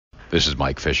This is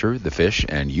Mike Fisher, the Fish,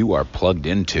 and you are plugged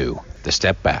into The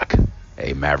Step Back,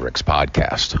 a Mavericks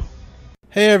podcast.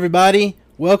 Hey everybody,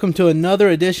 welcome to another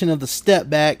edition of The Step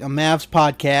Back, a Mavs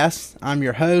podcast. I'm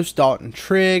your host, Dalton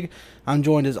Trigg. I'm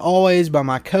joined as always by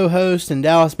my co-host and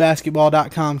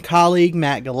DallasBasketball.com colleague,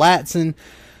 Matt Galatzan.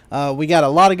 We got a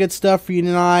lot of good stuff for you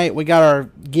tonight. We got our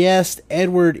guest,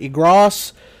 Edward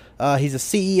Egros. He's a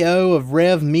CEO of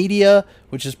Rev Media,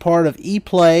 which is part of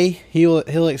ePlay.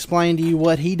 He'll explain to you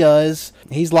what he does.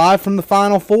 He's live from the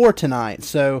Final Four tonight,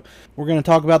 so we're going to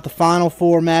talk about the Final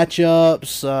Four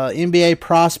matchups, NBA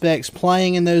prospects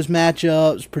playing in those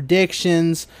matchups,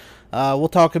 predictions. We'll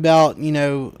talk about,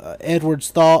 Edward's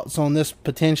thoughts on this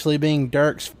potentially being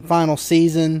Dirk's final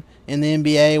season in the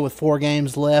NBA with 4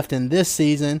 games left in this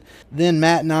season. Then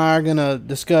Matt and I are going to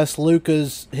discuss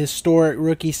Luka's historic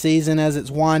rookie season as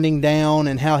it's winding down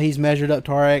and how he's measured up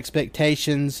to our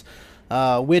expectations.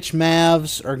 Which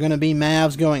Mavs are going to be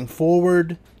Mavs going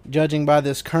forward, judging by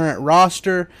this current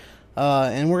roster.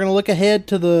 And we're going to look ahead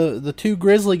to the 2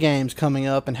 Grizzly games coming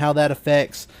up and how that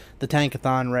affects the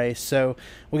Tankathon race. So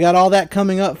we got all that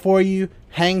coming up for you.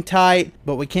 Hang tight,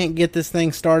 but we can't get this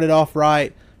thing started off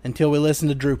right until we listen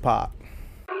to Drew Pop.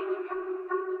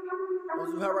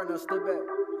 Right now, step back.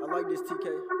 I like this, TK.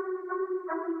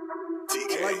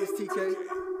 I like this, TK.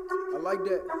 I like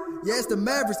that. Yeah, it's the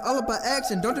Mavericks, all about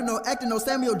action. Don't do no acting, no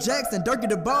Samuel Jackson. Dirk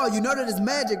get the ball, you know that it's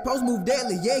magic. Post move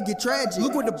deadly, yeah, get tragic.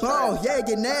 Look with the ball, yeah,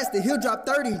 get nasty. He'll drop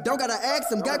 30, don't gotta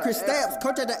ask him. Got Chris Stapps,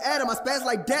 coach at the Adam. I spaz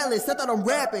like Dallas, I thought I'm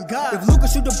rapping. God, if Luka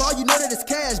shoot the ball, you know that it's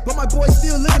cash. But my boy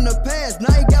still living the past.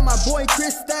 Now you got my boy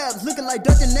Chris Stapps, looking like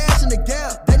Duncan Nash in the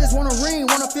gap. They just want a ring,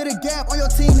 wanna fill the gap on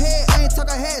your team head. I ain't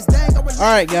talking hats, dang.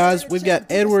 All right, guys, we've got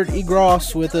Edward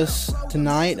Egros with us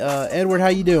tonight. Edward, how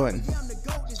you doing?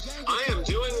 I am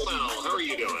doing well. How are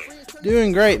you doing?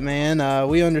 Doing great, man.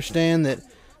 We understand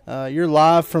that you're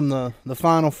live from the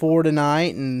Final Four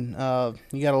tonight, and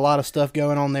you got a lot of stuff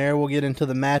going on there. We'll get into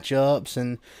the matchups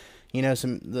and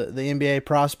some the NBA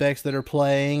prospects that are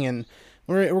playing, and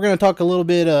we're going to talk a little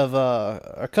bit of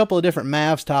a couple of different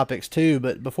Mavs topics too.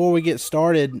 But before we get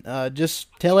started, just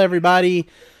tell everybody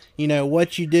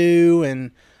what you do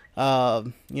and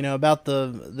about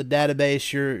the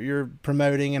database you're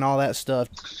promoting and all that stuff.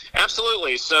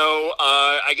 Absolutely. So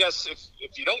I guess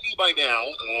if you don't know by now,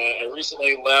 I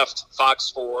recently left Fox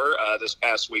 4 this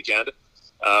past weekend.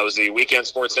 I was the weekend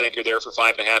sports anchor there for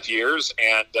 5.5 years,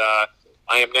 and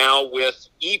I am now with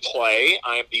ePlay.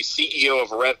 I am the CEO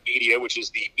of Rev Media, which is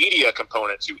the media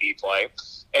component to ePlay.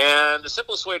 And the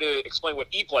simplest way to explain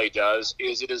what ePlay does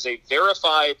is it is a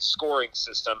verified scoring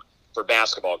system for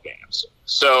basketball games.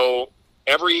 So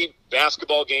every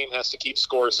basketball game has to keep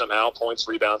score somehow, points,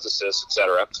 rebounds, assists,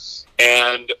 etc.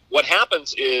 And what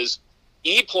happens is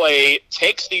ePlay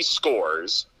takes these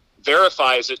scores,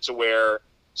 verifies it to where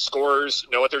scorers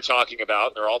know what they're talking about,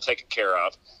 and they're all taken care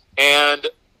of. And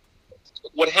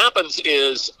what happens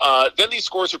is then these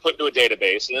scores are put into a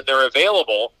database, and then they're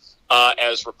available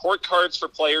as report cards for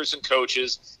players and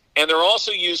coaches, and they're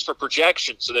also used for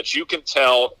projections so that you can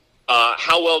tell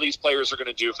how well these players are going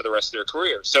to do for the rest of their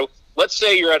career. So let's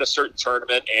say you're at a certain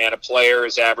tournament and a player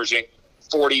is averaging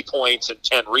 40 points and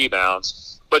 10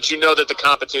 rebounds, but you know that the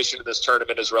competition in this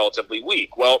tournament is relatively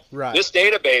weak. Well, right. This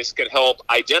database can help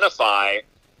identify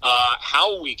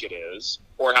how weak it is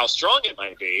or how strong it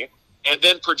might be, and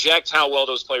then project how well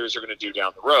those players are going to do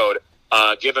down the road,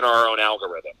 given our own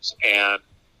algorithms. And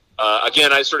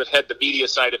again, I sort of head the media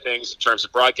side of things in terms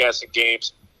of broadcasting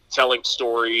games, telling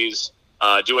stories,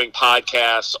 doing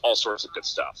podcasts, all sorts of good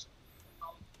stuff.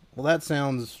 Well, that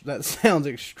sounds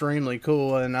extremely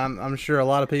cool, and I'm sure a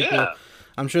lot of people. Yeah.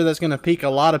 I'm sure that's going to pique a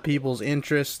lot of people's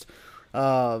interest.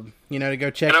 To go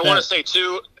check. And I want to say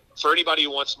too, for anybody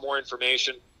who wants more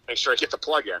information, make sure I get the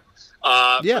plug in.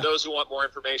 For those who want more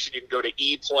information, you can go to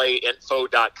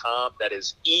eplayinfo.com. That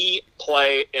is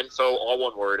eplayinfo, all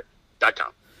one word,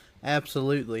 .com.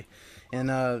 Absolutely, and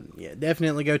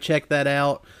definitely go check that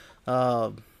out.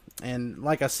 And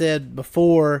like I said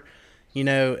before,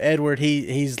 Edward,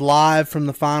 he's live from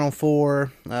the Final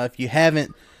Four. If you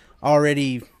haven't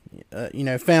already,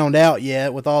 found out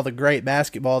yet with all the great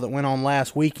basketball that went on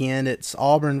last weekend, it's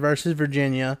Auburn versus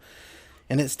Virginia,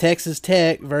 and it's Texas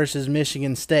Tech versus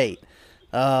Michigan State.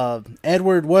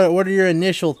 Edward, what are your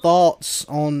initial thoughts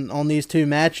on these 2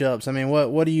 matchups? I mean,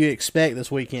 what do you expect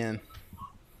this weekend?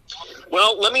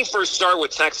 Well, let me first start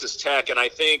with Texas Tech, and I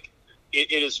think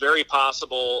it is very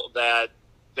possible that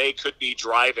they could be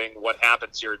driving what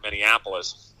happens here in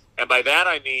Minneapolis. And by that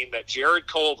I mean that Jared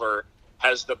Culver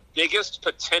has the biggest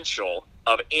potential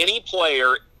of any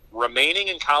player remaining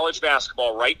in college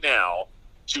basketball right now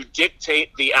to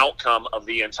dictate the outcome of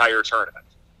the entire tournament.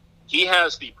 He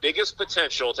has the biggest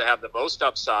potential to have the most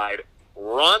upside,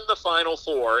 run the Final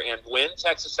Four, and win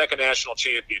Texas Tech a national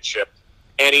championship.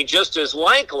 And he just as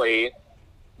likely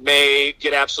may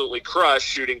get absolutely crushed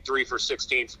shooting 3 for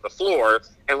 16 from the floor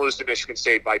and lose to Michigan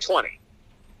State by 20.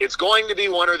 It's going to be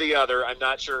one or the other. I'm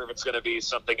not sure if it's going to be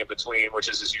something in between, which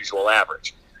is his usual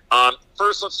average.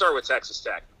 First, let's start with Texas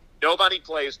Tech. Nobody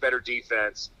plays better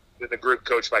defense than the group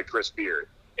coached by Chris Beard.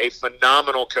 A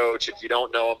phenomenal coach. If you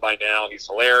don't know him by now, he's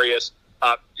hilarious.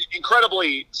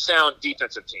 Incredibly sound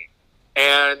defensive team.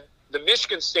 And the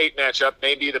Michigan State matchup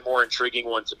may be the more intriguing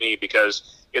one to me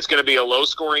because it's going to be a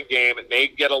low-scoring game. It may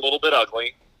get a little bit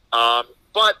ugly.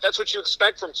 But that's what you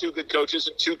expect from two good coaches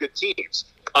and two good teams.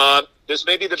 This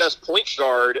may be the best point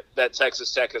guard that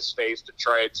Texas Tech has faced and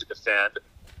tried to defend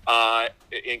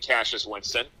in Cassius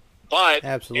Winston. But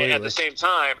Absolutely. At the same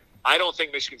time, I don't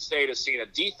think Michigan State has seen a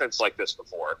defense like this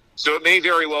before. So it may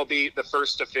very well be the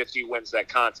first to 50 wins that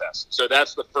contest. So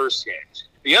that's the first game.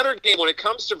 The other game, when it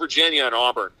comes to Virginia and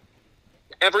Auburn,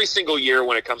 every single year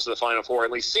when it comes to the Final Four,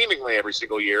 at least seemingly every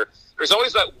single year, there's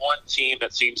always that one team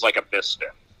that seems like a misfit.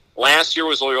 Last year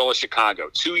was Loyola Chicago.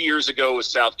 2 years ago was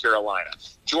South Carolina.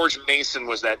 George Mason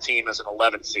was that team as an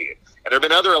 11 seed. And there have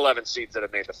been other 11 seeds that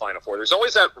have made the Final Four. There's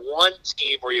always that one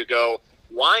team where you go,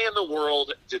 why in the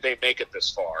world did they make it this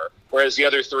far? Whereas the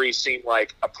other three seem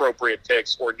like appropriate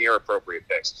picks or near appropriate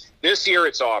picks. This year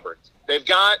it's Auburn. They've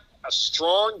got a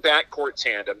strong backcourt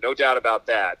tandem, no doubt about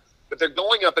that. But they're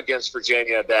going up against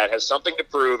Virginia that has something to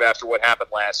prove after what happened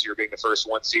last year, being the first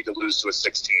one seed to lose to a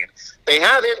 16. They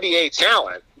have NBA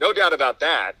talent, no doubt about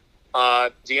that.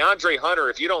 DeAndre Hunter,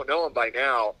 if you don't know him by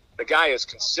now, the guy is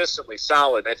consistently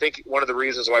solid. And I think one of the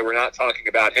reasons why we're not talking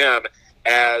about him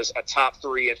as a top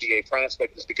 3 NBA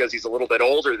prospect is because he's a little bit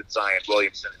older than Zion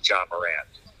Williamson and John Morant.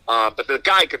 But the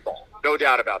guy can ball, no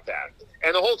doubt about that.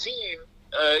 And the whole team,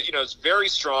 is very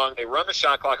strong. They run the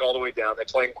shot clock all the way down. They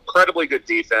play incredibly good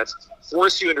defense,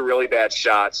 force you into really bad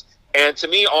shots. And to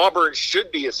me, Virginia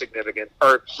should be a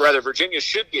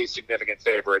significant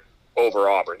favorite over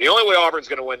Auburn. The only way Auburn's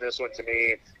going to win this one to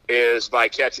me is by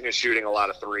catching and shooting a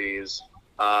lot of threes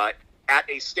at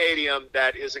a stadium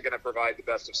that isn't going to provide the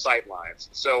best of sight lines.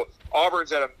 So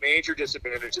Auburn's at a major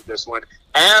disadvantage at this one,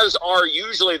 as are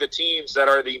usually the teams that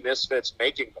are the misfits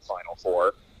making the Final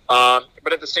Four.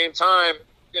 But at the same time,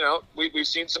 we've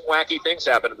seen some wacky things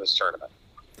happen in this tournament.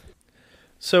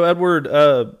 So, Edward,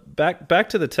 back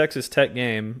to the Texas Tech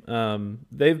game.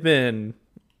 They've been,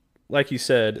 like you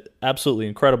said, absolutely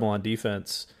incredible on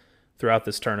defense throughout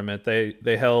this tournament.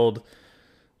 They held,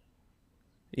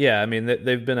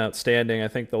 they've been outstanding. I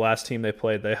think the last team they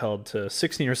played, they held to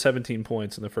 16 or 17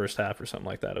 points in the first half or something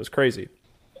like that. It was crazy.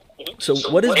 So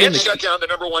what has been shut down the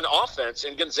number one offense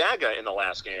in Gonzaga in the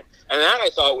last game, and that I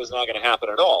thought was not going to happen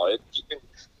at all.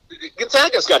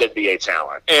 Gonzaga's got NBA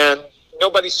talent, and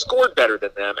nobody scored better than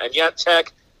them, and yet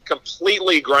Tech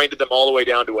completely grinded them all the way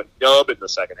down to a nub in the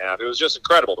second half. It was just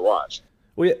incredible to watch.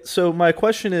 Well, yeah, so my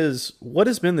question is, what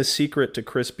has been the secret to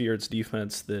Chris Beard's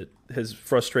defense that has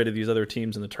frustrated these other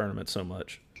teams in the tournament so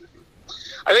much?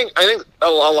 I think a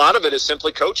lot of it is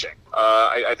simply coaching.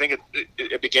 I think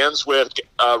it begins with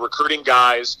recruiting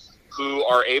guys who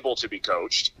are able to be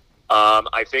coached.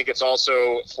 I think it's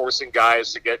also forcing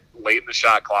guys to get late in the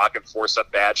shot clock and force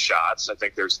up bad shots. I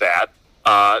think there's that.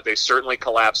 They certainly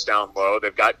collapse down low.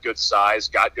 They've got good size,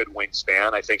 got good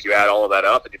wingspan. I think you add all of that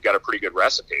up and you've got a pretty good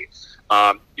recipe.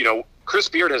 Chris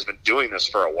Beard has been doing this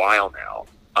for a while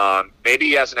now. Maybe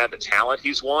he hasn't had the talent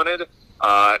he's wanted.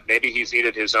 Maybe he's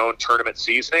needed his own tournament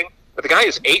seasoning. But the guy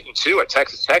is 8-2 at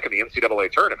Texas Tech in the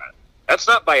NCAA tournament. That's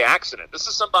not by accident. This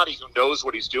is somebody who knows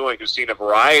what he's doing, who's seen a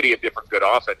variety of different good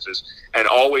offenses, and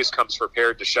always comes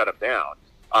prepared to shut them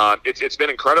down. It's been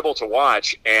incredible to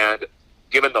watch, and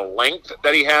given the length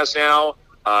that he has now,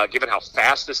 given how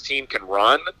fast this team can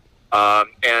run,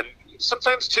 and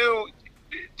sometimes, too,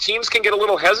 teams can get a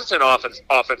little hesitant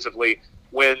offensively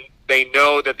when they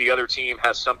know that the other team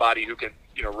has somebody who can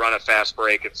run a fast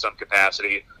break in some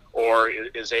capacity or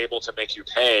is able to make you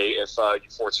pay if you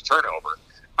force a turnover.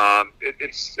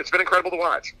 It's been incredible to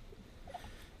watch.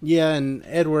 Yeah, and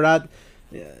Edward,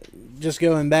 just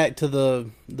going back to the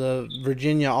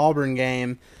Virginia-Auburn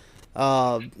game, they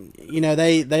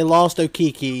lost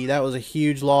Okeke. That was a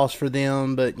huge loss for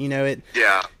them, but,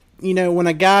 when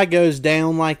a guy goes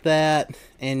down like that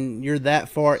and you're that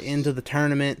far into the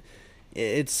tournament,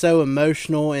 it's so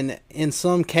emotional, and in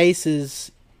some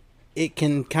cases it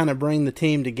can kind of bring the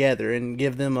team together and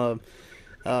give them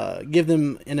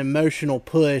an emotional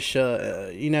push,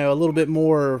 a little bit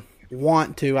more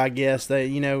want to, I guess,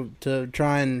 to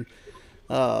try and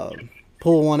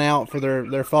pull one out for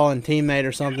their fallen teammate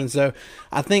or something. So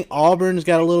I think Auburn's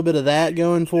got a little bit of that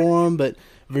going for them, but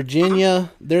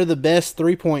Virginia, they're the best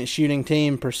three-point shooting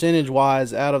team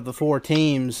percentage-wise out of the four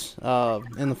teams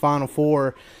in the Final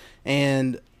Four.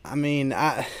 And, I mean,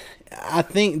 I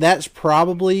think that's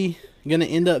probably going to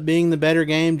end up being the better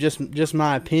game, just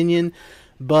my opinion.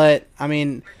 But, I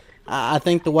mean, I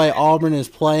think the way Auburn is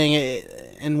playing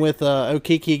it, and with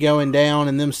Okeke going down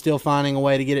and them still finding a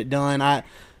way to get it done,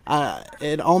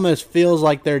 it almost feels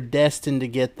like they're destined to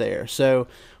get there. So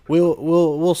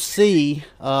we'll see.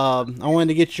 I wanted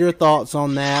to get your thoughts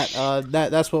on that.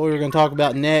 That's what we were going to talk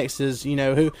about next. Is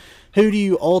who do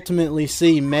you ultimately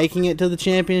see making it to the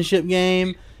championship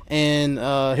game, and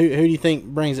who do you think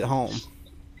brings it home?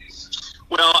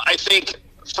 Well, I think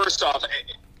first off,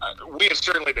 we have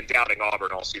certainly been doubting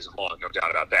Auburn all season long, no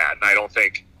doubt about that, and I don't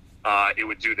think it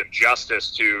would do them justice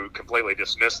to completely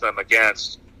dismiss them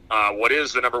against what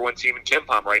is the number one team in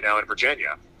KenPom right now in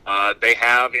Virginia. They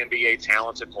have NBA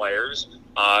talented players.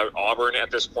 Auburn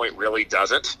at this point really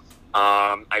doesn't.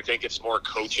 I think it's more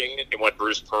coaching in what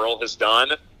Bruce Pearl has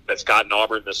done that's gotten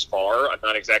Auburn this far. I'm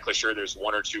not exactly sure there's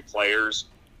one or two players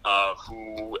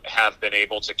who have been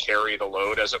able to carry the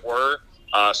load, as it were.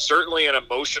 Certainly an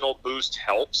emotional boost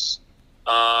helps,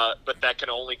 but that can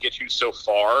only get you so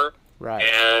far. Right.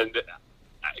 And,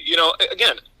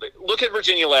 again, look at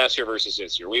Virginia last year versus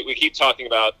this year. We keep talking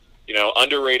about,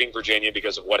 underrating Virginia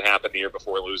because of what happened the year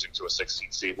before losing to a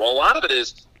 16th seed. Well, a lot of it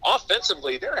is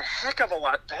offensively, they're a heck of a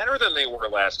lot better than they were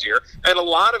last year. And a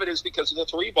lot of it is because of the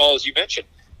three ball, as you mentioned.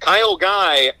 Kyle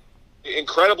Guy,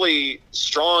 incredibly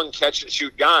strong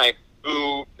catch-and-shoot guy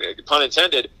who, pun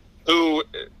intended, who,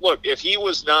 look, if he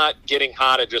was not getting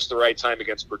hot at just the right time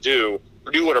against Purdue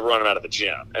would have run him out of the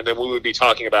gym. And then we would be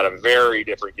talking about a very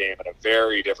different game and a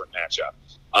very different matchup.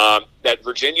 That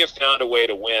Virginia found a way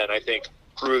to win, I think,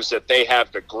 proves that they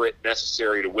have the grit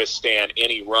necessary to withstand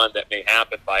any run that may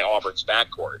happen by Auburn's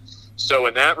backcourt. So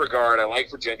in that regard, I like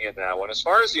Virginia in that one. As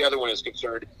far as the other one is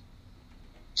concerned,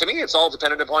 to me, it's all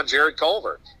dependent upon Jared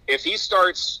Culver. If he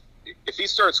starts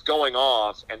going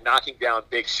off and knocking down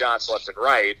big shots left and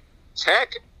right,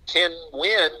 Tech can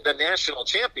win the national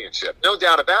championship, no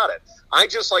doubt about it. I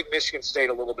just like Michigan State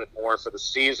a little bit more for the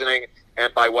seasoning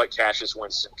and by what Cassius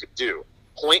Winston could do.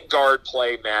 Point guard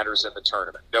play matters in the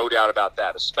tournament, no doubt about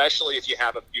that, especially if you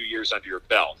have a few years under your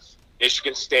belt.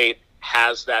 Michigan State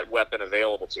has that weapon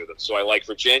available to them. So I like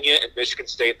Virginia and Michigan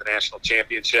State in the national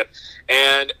championship.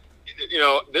 And,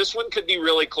 this one could be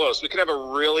really close. We could have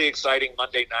a really exciting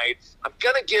Monday night. I'm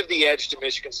going to give the edge to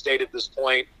Michigan State at this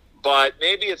point, but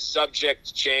maybe it's subject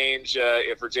to change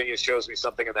if Virginia shows me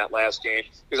something in that last game,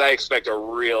 because I expect a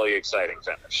really exciting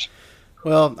finish.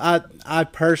 Well, I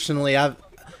personally, I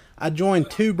joined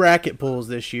 2 bracket pools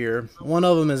this year. One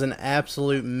of them is an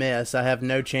absolute mess. I have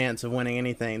no chance of winning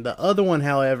anything. The other one,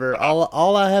 however,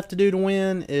 all I have to do to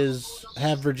win is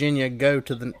have Virginia go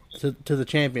to the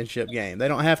championship game. They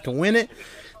don't have to win it.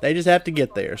 They just have to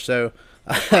get there. So,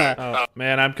 oh,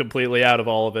 man, I'm completely out of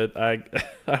all of it. I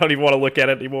don't even want to look at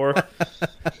it anymore.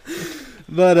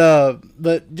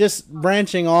 But just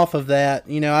branching off of that,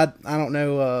 I don't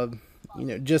know,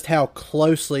 just how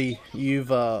closely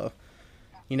you've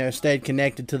stayed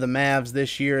connected to the Mavs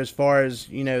this year as far as,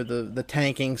 the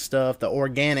tanking stuff, the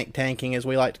organic tanking, as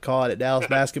we like to call it at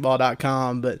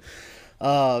DallasBasketball.com. But,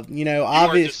 obviously. You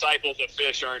are disciples of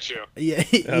fish, aren't you? Yeah,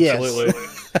 absolutely.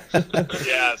 Yes.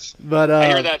 Yes. But, I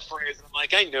hear that phrase, and I'm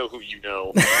like, I know who you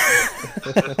know.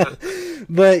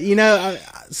 But,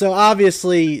 so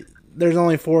obviously there's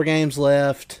only 4 games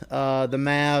left. The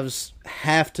Mavs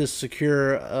have to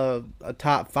secure a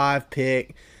top 5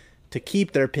 pick to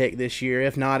keep their pick this year.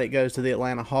 If not, it goes to the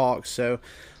Atlanta Hawks. So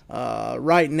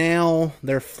right now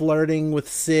they're flirting with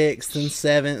 6th and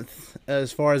 7th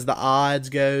as far as the odds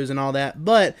goes and all that.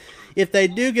 But if they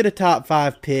do get a top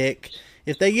 5 pick,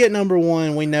 if they get number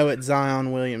 1, we know it's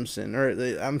Zion Williamson. Or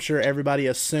I'm sure everybody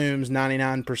assumes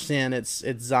 99% it's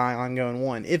Zion going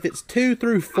 1. If it's 2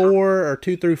 through 4 or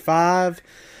 2 through 5,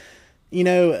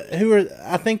 who are,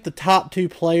 I think, the top 2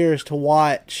 players to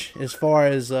watch as far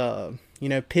as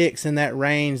picks in that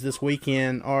range this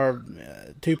weekend are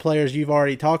 2 players you've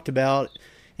already talked about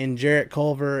in Jarrett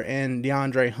Culver and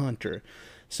DeAndre Hunter.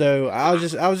 So I was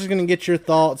just going to get your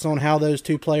thoughts on how those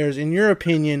 2 players, in your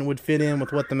opinion, would fit in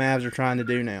with what the Mavs are trying to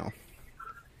do now.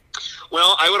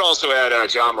 Well, I would also add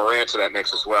John Morant to that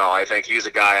mix as well. I think he's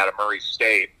a guy out of Murray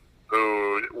State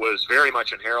who was very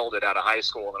much heralded out of high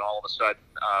school and then all of a sudden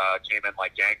came in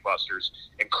like gangbusters.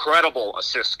 Incredible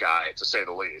assist guy, to say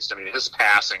the least. I mean, his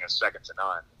passing is second to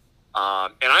none.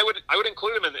 And I would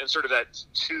include him in sort of that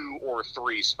 2 or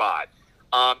 3 spot.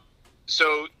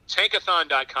 So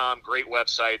Tankathon.com, great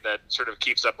website that sort of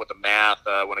keeps up with the math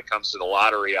when it comes to the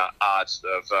lottery odds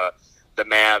of the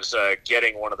Mavs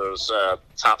getting one of those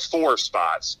top 4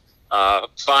 spots.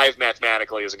 5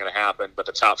 mathematically isn't going to happen, but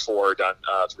the top 4 are done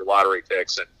through lottery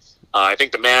picks. And I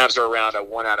think the Mavs are around a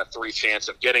 1 out of 3 chance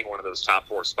of getting one of those top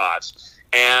 4 spots.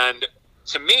 And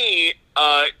to me,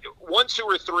 1, 2,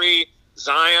 or 3,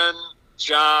 Zion,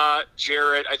 Ja,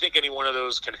 Jarrett, I think any one of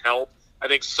those can help. I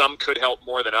think some could help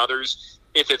more than others.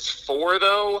 If it's 4,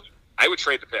 though, I would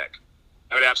trade the pick.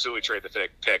 I would absolutely trade the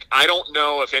pick. I don't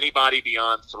know if anybody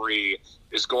beyond 3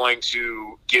 is going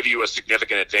to give you a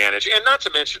significant advantage. And not to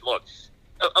mention, look,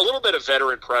 a little bit of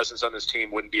veteran presence on this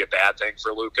team wouldn't be a bad thing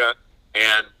for Luka.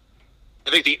 And I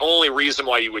think the only reason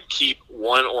why you would keep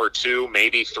 1 or 2,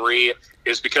 maybe 3,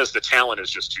 is because the talent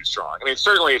is just too strong. I mean,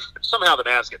 certainly if somehow the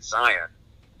Mavs get Zion,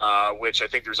 which I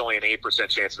think there's only an 8%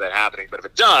 chance of that happening. But if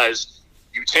it does,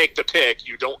 you take the pick.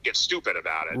 You don't get stupid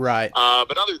about it. Right.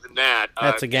 But other than that,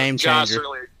 that's a game changer.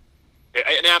 Certainly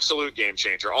an absolute game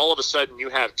changer. All of a sudden, you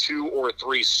have 2 or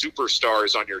 3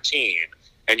 superstars on your team,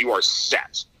 and you are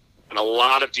set. And a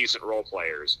lot of decent role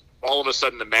players. All of a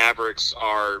sudden, the Mavericks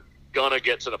are going to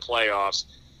get to the playoffs,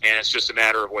 and it's just a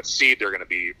matter of what seed they're going to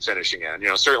be finishing in. You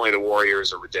know, certainly the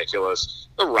Warriors are ridiculous.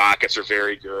 The Rockets are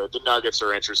very good. The Nuggets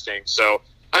are interesting. So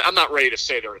I'm not ready to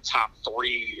say they're a top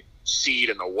 3 seed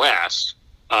in the West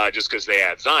just because they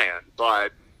had Zion.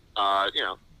 But, you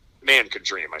know, man can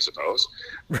dream, I suppose.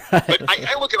 Right. But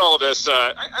I look at all of this.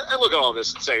 I look at all of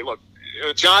this and say, look,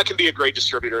 Ja can be a great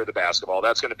distributor of the basketball.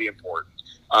 That's going to be important.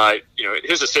 You know,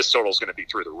 his assist total is going to be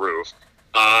through the roof.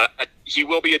 He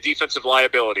will be a defensive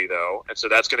liability, though, and so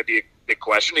that's going to be a big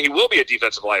question. He will be a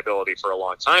defensive liability for a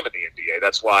long time in the NBA.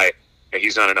 That's why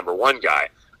he's not a number 1 guy.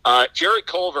 Jarrett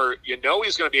Culver, you know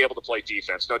he's going to be able to play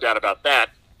defense, no doubt about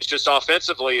that. It's just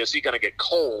offensively, is he going to get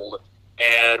cold,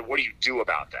 and what do you do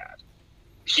about that?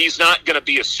 He's not going to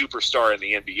be a superstar in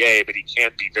the NBA, but he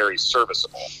can be very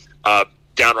serviceable,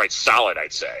 downright solid,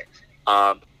 I'd say.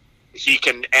 He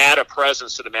can add a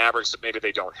presence to the Mavericks that maybe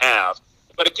they don't have.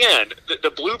 But again,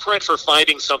 the blueprint for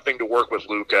finding something to work with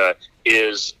Luka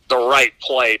is the right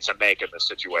play to make in this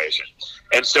situation.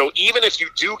 And so even if you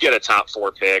do get a top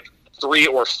 4 pick, 3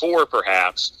 or 4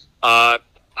 perhaps, I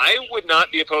would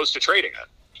not be opposed to trading it.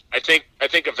 I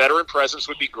think a veteran presence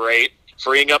would be great,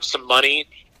 freeing up some money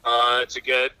to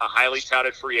get a highly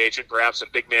touted free agent, perhaps a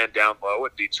big man down low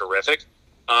would be terrific.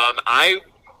 I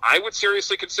would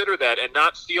seriously consider that and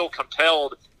not feel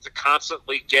compelled to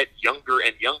constantly get younger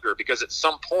and younger, because at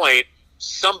some point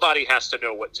somebody has to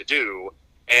know what to do.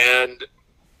 And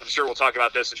I'm sure we'll talk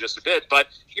about this in just a bit, but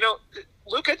you know,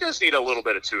 Luka does need a little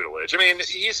bit of tutelage. I mean,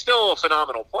 he's still a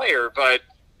phenomenal player, but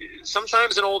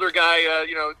sometimes an older guy,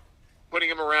 you know, putting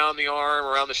him around the arm,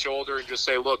 around the shoulder, and just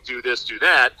say, look, do this, do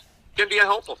that, can be a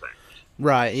helpful thing.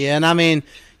 Right. Yeah. And I mean,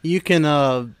 you can,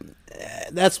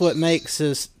 that's what makes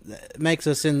us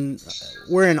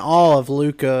we're in awe of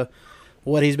Luka,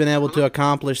 what he's been able to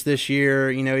accomplish this year.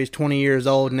 You know, he's 20 years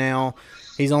old now.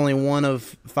 He's only one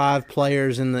of 5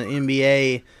 players in the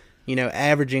NBA, you know,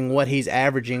 averaging what he's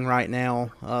averaging right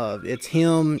now. It's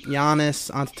him, Giannis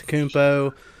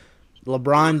Antetokounmpo,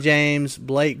 LeBron James,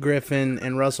 Blake Griffin,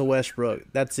 and Russell Westbrook.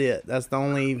 That's it. That's the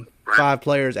only 5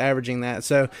 players averaging that.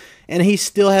 So, and he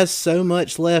still has so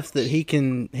much left that he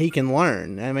can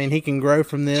learn. I mean, he can grow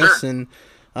from this, sure. And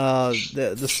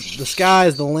the sky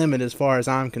is the limit as far as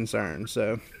I'm concerned.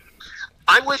 So,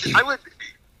 I would,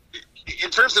 in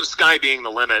terms of sky being the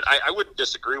limit, I wouldn't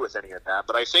disagree with any of that.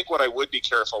 But I think what I would be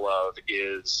careful of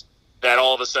is that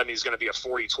all of a sudden he's going to be a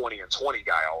 40, 20, and 20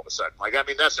 guy all of a sudden. Like, I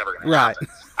mean, that's never going to happen.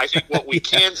 I think what we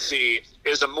can see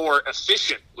is a more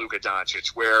efficient Luka Doncic,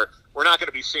 where we're not going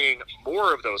to be seeing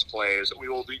more of those plays. We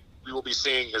will be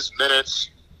seeing his minutes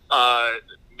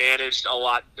managed a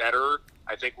lot better.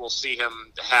 I think we'll see him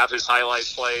have his highlight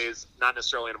plays, not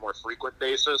necessarily on a more frequent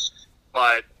basis,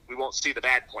 but we won't see the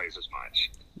bad plays as much.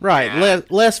 Right,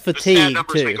 less fatigue, the stat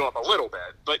numbers too. may go up a little bit,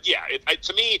 but yeah,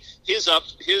 to me,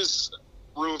 his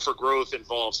room for growth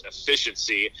involves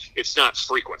efficiency. It's not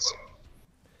frequency.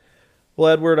 Well,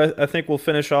 Edward, I think we'll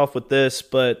finish off with this,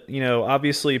 but you know,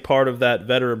 obviously part of that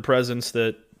veteran presence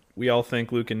that we all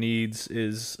think Luka needs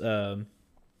is Dirk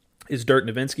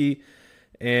Nowitzki,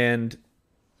 and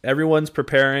everyone's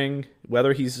preparing,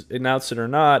 whether he's announced it or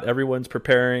not, everyone's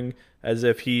preparing as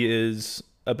if he is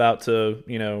about to,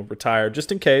 you know, retire,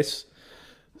 just in case.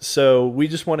 So we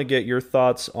just want to get your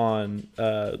thoughts on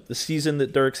the season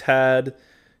that Dirk's had,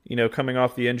 you know, coming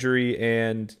off the injury,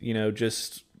 and, you know,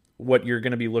 just what you're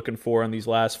going to be looking for in these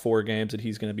last 4 games that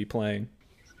he's going to be playing.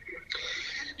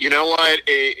 You know what?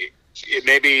 it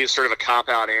may be sort of a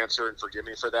cop-out answer, and forgive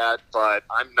me for that, but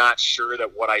I'm not sure that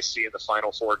what I see in the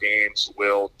final 4 games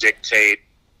will dictate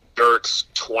Dirk's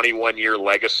 21-year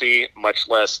legacy, much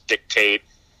less dictate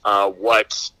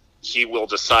what he will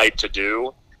decide to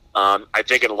do. I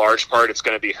think in large part it's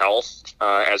going to be health.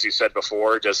 As you said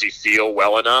before, does he feel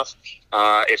well enough?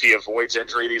 If he avoids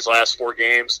injury these last 4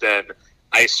 games, then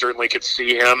I certainly could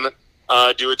see him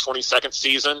do a 22nd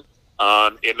season.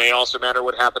 It may also matter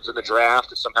what happens in the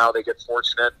draft. If somehow they get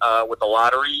fortunate with the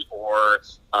lottery, or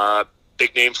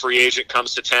big-name free agent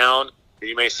comes to town,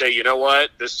 you may say, you know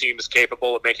what, this team is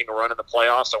capable of making a run in the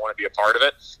playoffs. I want to be a part of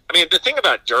it. I mean, the thing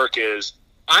about Dirk is,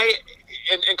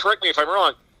 and correct me if I'm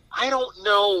wrong, I don't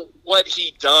know what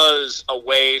he does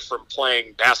away from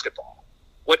playing basketball,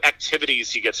 what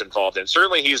activities he gets involved in.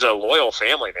 Certainly he's a loyal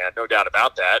family man, no doubt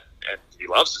about that, and he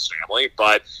loves his family,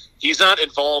 but he's not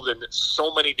involved in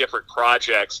so many different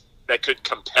projects that could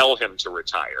compel him to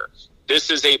retire.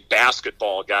 This is a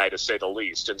basketball guy, to say the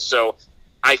least. And so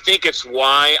I think it's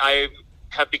why I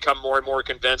have become more and more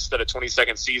convinced that a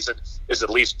 22nd season is at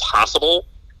least possible.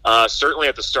 Certainly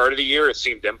at the start of the year, it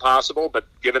seemed impossible, but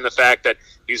given the fact that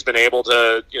he's been able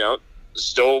to,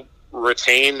 still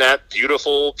retain that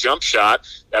beautiful jump shot,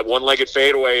 that one-legged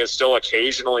fadeaway is still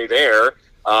occasionally there.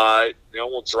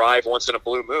 Will drive once in a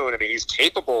blue moon. I mean, he's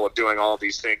capable of doing all of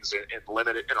these things in a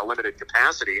limited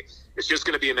capacity. It's just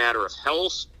going to be a matter of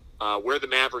health, where the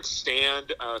Mavericks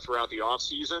stand throughout the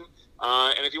offseason,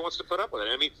 and if he wants to put up with it.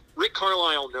 I mean, Rick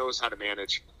Carlisle knows how to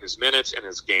manage his minutes and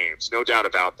his games, no doubt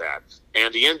about that.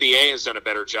 And the NBA has done a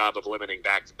better job of limiting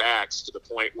back-to-backs to the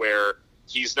point where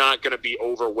he's not going to be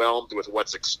overwhelmed with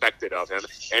what's expected of him.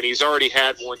 And he's already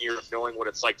had 1 year of knowing what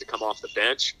it's like to come off the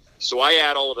bench. So I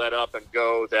add all of that up and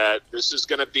go that this is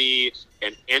going to be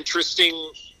an interesting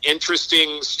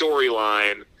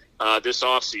storyline this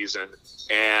offseason.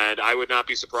 And I would not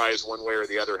be surprised one way or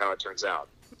the other how it turns out.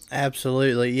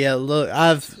 Absolutely. Yeah, look,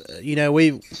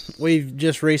 we've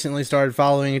just recently started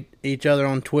following each other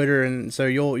on Twitter, and so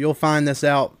you'll find this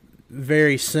out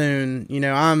very soon.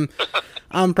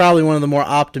 I'm probably one of the more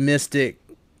optimistic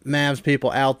Mavs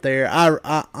people out there.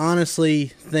 I honestly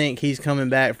think he's coming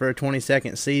back for a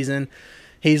 22nd season.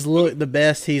 He's looked the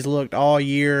best he's looked all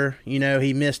year.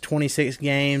 He missed 26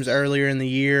 games earlier in the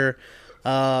year.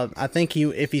 I think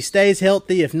if he stays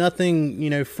healthy, if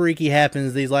nothing, freaky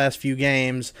happens these last few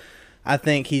games, I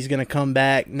think he's going to come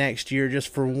back next year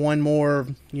just for one more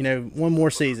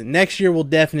season. Next year will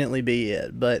definitely be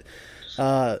it. But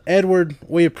Edward,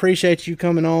 we appreciate you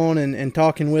coming on and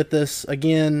talking with us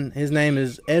again. His name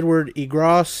is Edward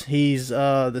Egros. He's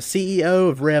the CEO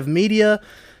of Rev Media,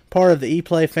 part of the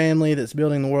ePlay family that's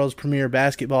building the world's premier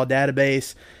basketball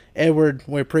database. Edward,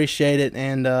 we appreciate it,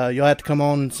 and you'll have to come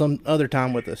on some other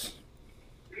time with us.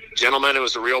 Gentlemen, it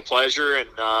was a real pleasure,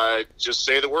 and just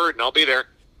say the word, and I'll be there.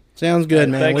 Sounds good,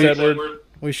 man. Thanks, Edward.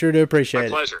 We sure do appreciate it.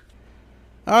 My pleasure.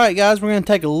 All right, guys, we're going to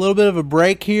take a little bit of a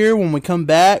break here. When we come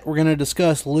back, we're going to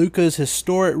discuss Luka's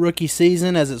historic rookie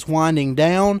season as it's winding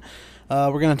down.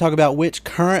 We're going to talk about which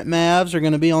current Mavs are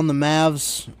going to be on the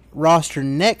Mavs roster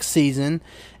next season,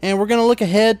 and we're going to look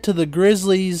ahead to the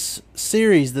Grizzlies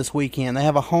series this weekend. They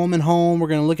have a home and home. We're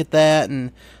going to look at that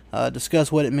and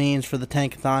discuss what it means for the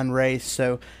Tankathon race.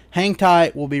 So hang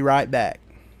tight. We'll be right back.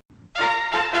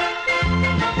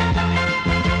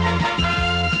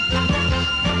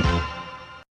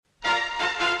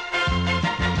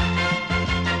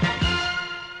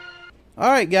 All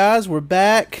right, guys, we're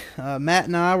back. Matt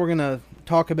and I, we're going to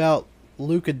talk about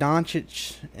Luka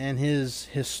Doncic and his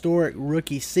historic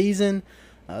rookie season.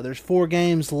 There's 4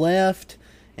 games left,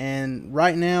 and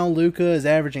right now Luka is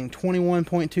averaging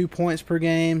 21.2 points per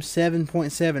game,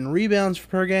 7.7 rebounds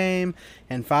per game,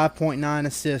 and 5.9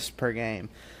 assists per game.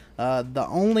 On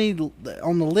the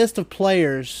list of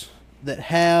players that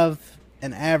have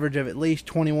an average of at least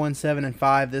 21, 7, and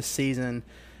 5 this season,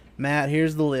 Matt,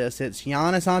 here's the list. It's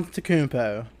Giannis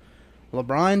Antetokounmpo,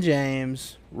 LeBron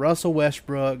James, Russell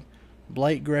Westbrook,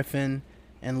 Blake Griffin,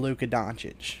 and Luka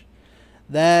Doncic.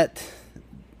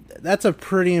 That's a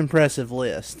pretty impressive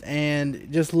list, and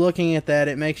just looking at that,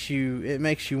 it makes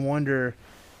you wonder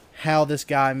how this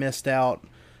guy missed out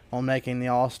on making the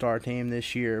All-Star team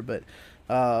this year. But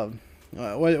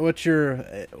what's your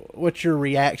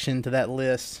reaction to that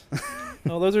list?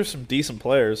 Well, those are some decent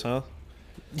players, huh?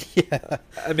 Yeah.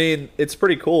 I mean, it's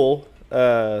pretty cool.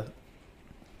 I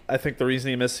think the reason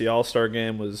he missed the All-Star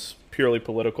game was purely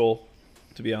political,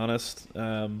 to be honest.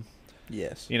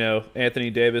 Yes. Anthony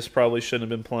Davis probably shouldn't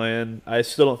have been playing. I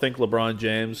still don't think LeBron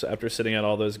James, after sitting out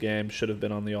all those games, should have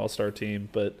been on the All-Star team,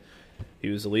 but he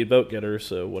was the lead vote getter,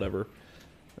 so whatever.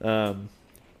 But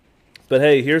But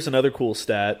hey, here's another cool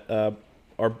stat.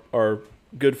 Our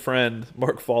good friend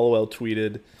Mark Followell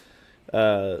tweeted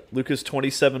Luka's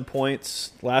 27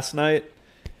 points last night.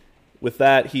 With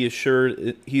that,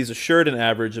 he's assured an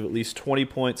average of at least 20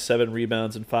 points, 7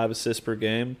 rebounds, and 5 assists per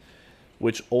game,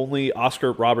 which only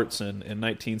Oscar Robertson in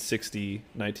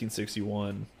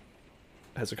 1960-1961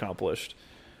 has accomplished.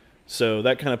 So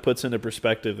that kind of puts into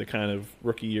perspective the kind of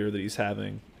rookie year that he's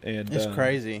having. And it's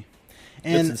crazy.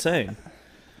 And it's insane.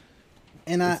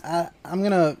 And I'm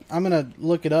gonna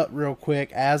look it up real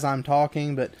quick as I'm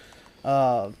talking, but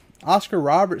Oscar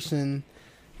Robertson,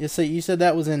 you said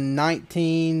that was in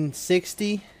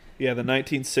 1960? Yeah, the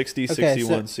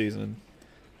 1960-61 season.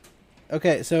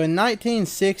 Okay, so in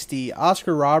 1960,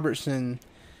 Oscar Robertson,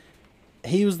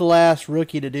 he was the last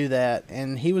rookie to do that,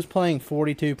 and he was playing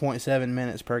 42.7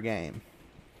 minutes per game.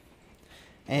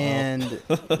 And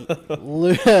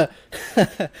Luka,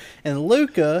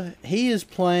 he is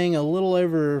playing a little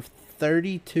over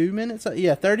 32 minutes.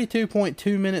 Yeah,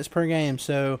 32.2 minutes per game.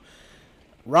 So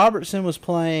Robertson was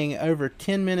playing over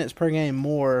 10 minutes per game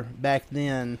more back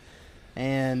then.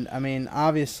 And, I mean,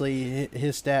 obviously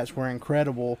his stats were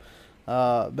incredible.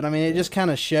 But, I mean, it just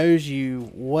kind of shows you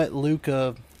what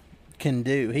Luka can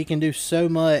do. He can do so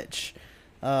much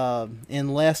in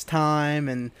less time.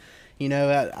 And, you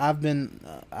know,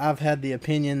 I've had the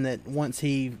opinion that once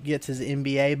he gets his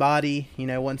NBA body, you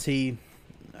know, once he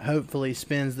hopefully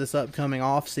spends this upcoming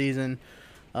off season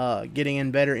getting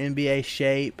in better NBA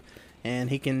shape,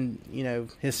 and he can, you know,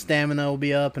 his stamina will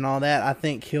be up and all that, I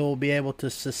think he'll be able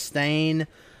to sustain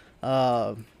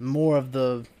more of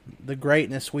the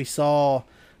greatness we saw,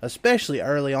 especially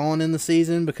early on in the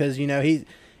season, because, you know,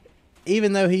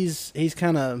 even though he's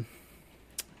kind of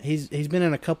he's been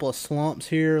in a couple of slumps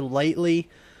here lately,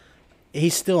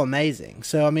 he's still amazing.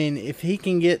 So, I mean, if he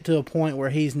can get to a point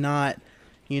where he's not,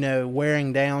 you know,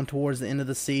 wearing down towards the end of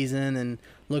the season and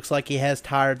looks like he has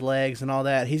tired legs and all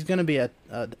that, he's going to be a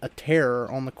terror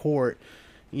on the court.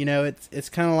 You know, it's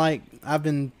kind of like, I've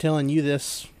been telling you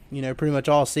this, you know, pretty much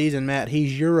all season, Matt.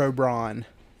 He's Eurobron.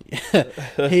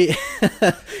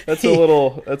 That's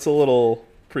a little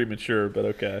premature, but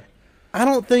okay. I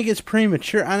don't think it's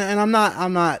premature, and I'm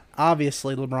not.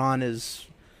 Obviously, LeBron is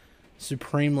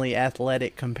supremely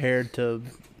athletic compared to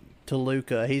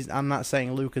Luka. I'm not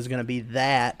saying Luka's going to be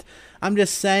that. I'm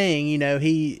just saying, you know,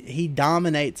 he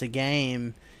dominates a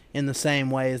game in the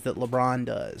same ways that LeBron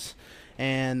does,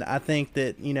 and I think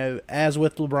that, you know, as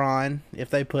with LeBron, if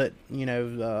they put, you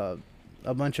know,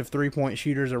 a bunch of 3-point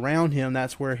shooters around him,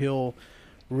 that's where he'll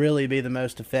really be the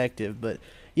most effective. But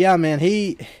yeah, man,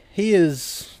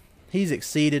 he's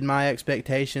exceeded my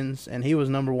expectations, and he was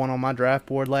number 1 on my draft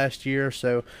board last year,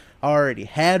 so I already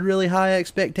had really high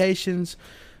expectations,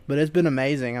 but it's been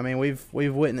amazing. I mean, we've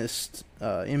witnessed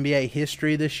NBA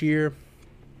history this year.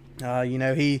 You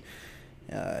know,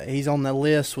 he's on the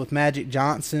list with Magic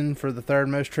Johnson for the 3rd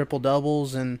most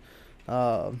triple-doubles in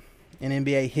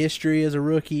NBA history as a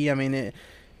rookie. I mean,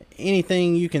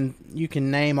 anything you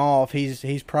can name off,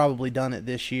 he's probably done it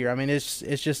this year. I mean, it's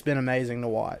just been amazing to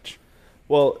watch.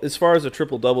 Well, as far as the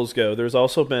triple-doubles go, there's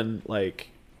also been, like,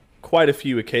 quite a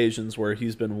few occasions where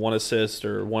he's been 1 assist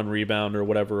or 1 rebound or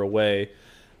whatever away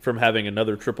from having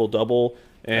another triple-double.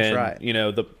 And, that's right. You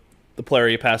know, the player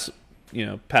he passed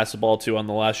the ball to on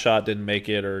the last shot didn't make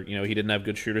it, or, you know, he didn't have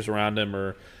good shooters around him,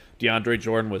 or DeAndre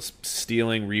Jordan was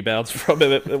stealing rebounds from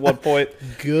him at one point.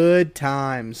 Good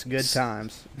times.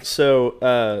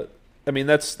 So, I mean,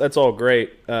 that's all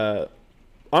great.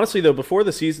 Honestly, though, before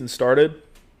the season started,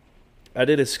 I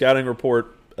did a scouting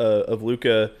report of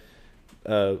Luka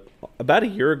about a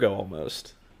year ago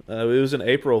almost. It was in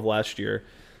April of last year,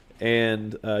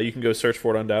 and you can go search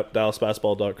for it on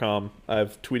DallasBasketball.com.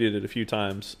 I've tweeted it a few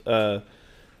times.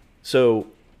 So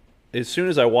as soon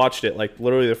as I watched it, like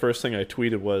literally the first thing I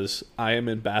tweeted was, "I am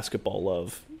in basketball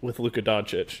love with Luka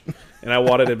Doncic," and I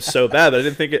wanted him so bad, but I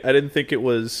didn't think it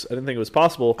was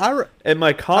possible. I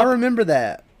remember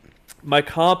that. My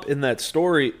comp in that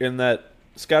story, in that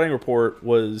scouting report,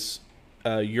 was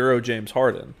Euro James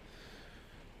Harden,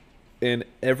 and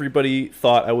everybody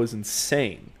thought I was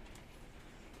insane.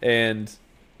 And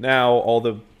now all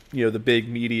the big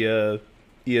media,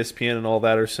 ESPN and all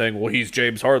that, are saying, "Well, he's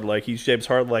James Harden like." I'm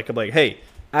like, hey,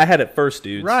 I had it first,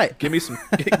 dude. Right? Give me some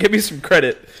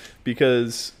credit,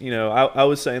 because, you know, I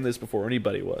was saying this before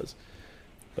anybody was.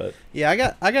 But yeah, I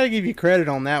got to give you credit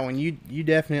on that one. You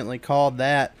definitely called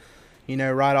that, you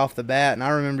know, right off the bat, and I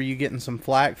remember you getting some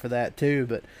flack for that too.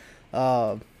 But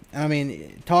I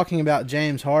mean, talking about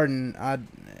James Harden,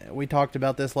 we talked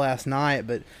about this last night,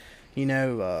 but you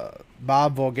know,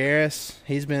 Bob Voulgaris,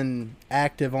 he's been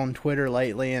active on Twitter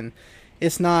lately, and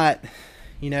it's not,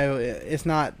 it's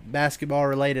not basketball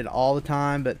related all the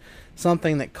time, but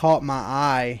something that caught my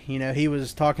eye, he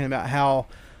was talking about how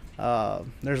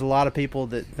there's a lot of people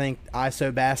that think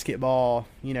ISO basketball,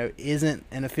 isn't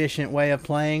an efficient way of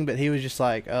playing, but he was just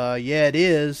like, yeah, it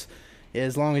is,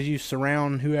 as long as you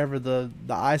surround whoever the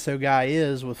ISO guy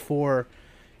is with 4,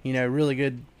 really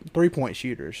good three-point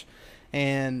shooters.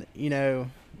 And,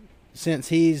 since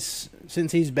he's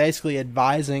basically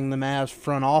advising the Mavs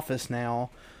front office now,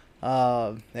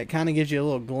 that kind of gives you a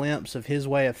little glimpse of his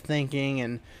way of thinking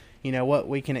and, what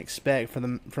we can expect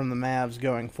from the Mavs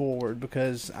going forward.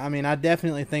 Because, I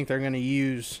definitely think they're going to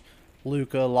use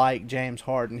Luka like James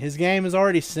Harden. His game is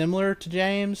already similar to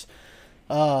James.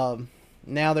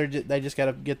 Now they just got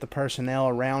to get the personnel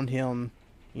around him,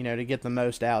 to get the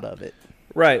most out of it.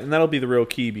 Right, and that'll be the real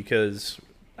key because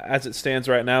as it stands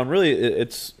right now, and really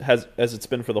as it's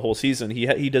been for the whole season,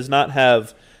 he does not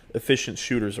have efficient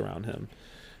shooters around him.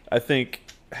 I think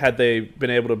had they been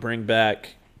able to bring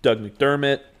back Doug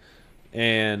McDermott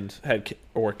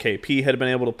or KP had been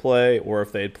able to play, or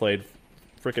if they had played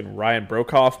freaking Ryan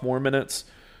Broekhoff more minutes,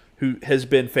 who has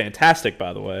been fantastic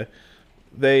by the way,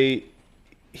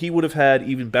 he would have had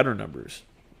even better numbers.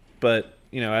 But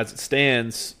as it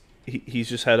stands, he's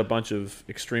just had a bunch of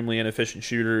extremely inefficient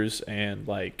shooters and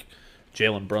like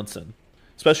Jalen Brunson,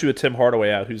 especially with Tim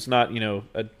Hardaway out, who's not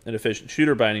an efficient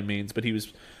shooter by any means, but he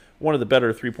was one of the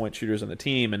better 3-point shooters on the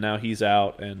team, and now he's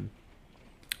out, and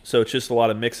so it's just a lot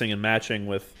of mixing and matching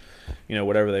with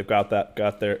whatever they've got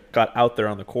out there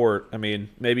on the court.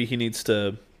 Maybe he needs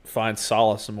to find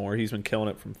Salah some more. He's been killing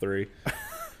it from 3.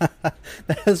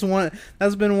 That's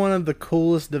been one of the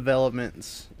coolest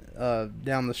developments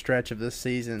down the stretch of this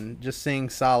season. Just seeing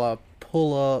Salah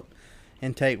pull up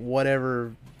and take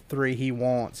whatever 3 he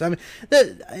wants. In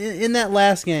that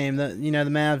last game, the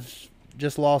Mavs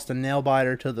just lost a nail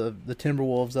biter to the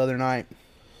Timberwolves the other night.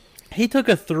 He took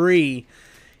a 3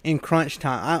 in crunch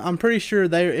time. I'm pretty sure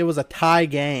it was a tie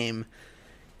game,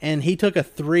 and he took a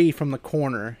 3 from the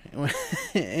corner,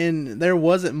 and there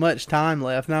wasn't much time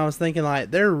left. And I was thinking, like,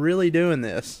 they're really doing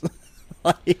this.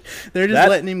 They're just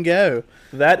letting him go.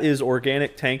 That is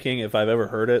organic tanking if I've ever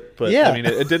heard it. But yeah.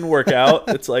 It didn't work out.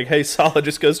 It's like, hey, Salah,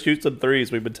 just go shoot some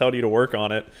threes. We've been telling you to work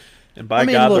on it, and by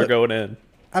God, they're going in.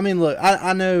 Look,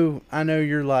 I know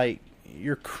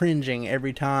you're cringing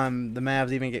every time the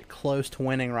Mavs even get close to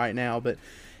winning right now, but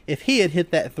if he had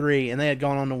hit that 3 and they had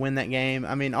gone on to win that game,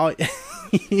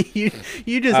 you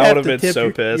just have to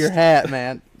tip your hat,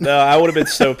 man. No, I would have been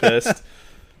so pissed.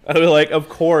 I would be like, of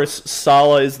course,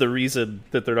 Salah is the reason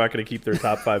that they're not going to keep their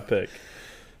top 5 pick.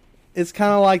 It's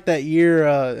kind of like that year,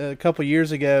 a couple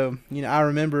years ago. I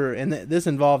remember, and this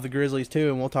involved the Grizzlies too,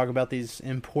 and we'll talk about these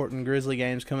important Grizzly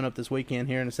games coming up this weekend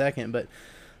here in a second. But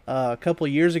a couple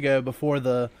of years ago, before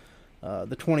the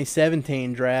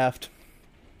 2017 draft,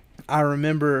 I don't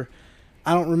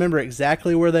remember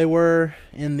exactly where they were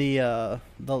in the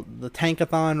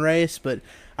tankathon race, but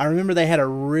I remember they had a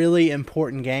really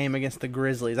important game against the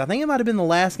Grizzlies. I think it might have been the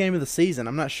last game of the season.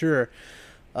 I'm not sure.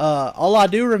 All I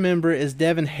do remember is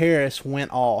Devin Harris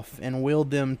went off and willed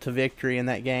them to victory in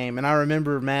that game. And I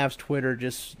remember Mavs Twitter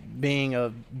just being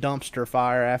a dumpster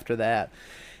fire after that.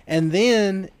 And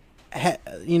then,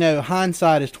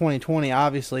 hindsight is 20/20,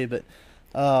 obviously, but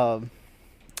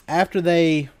after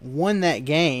they won that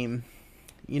game,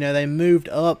 they moved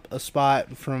up a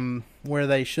spot from where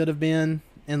they should have been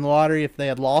in the lottery if they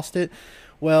had lost it.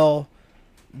 Well,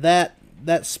 that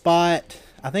spot,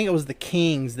 I think it was the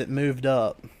Kings that moved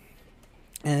up,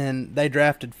 and they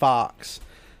drafted Fox.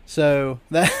 So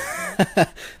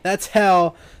that's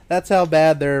how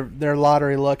bad their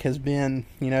lottery luck has been,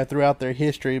 throughout their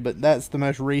history. But that's the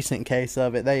most recent case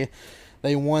of it.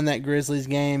 They won that Grizzlies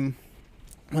game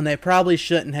when they probably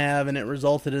shouldn't have, and it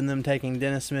resulted in them taking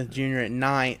Dennis Smith Jr. at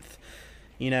 9th,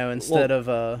 instead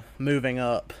of moving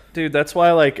up. Dude, that's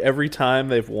why, every time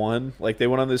they've won, they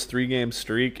went on this 3-game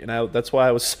streak, and that's why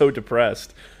I was so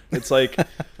depressed. It's like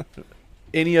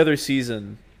any other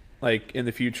season, in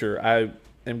the future, I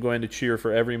am going to cheer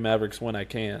for every Mavericks win I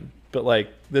can. But,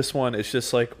 this one, it's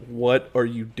just what are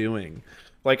you doing?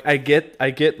 I get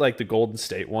the Golden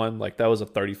State one. That was a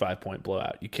 35-point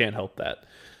blowout. You can't help that.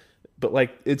 But,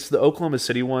 it's the Oklahoma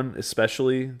City one,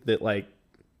 especially, that,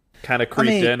 kind of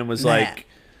creeped in and was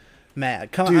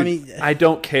Matt, come dude, on. I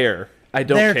don't care. I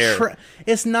don't care.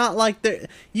 It's not like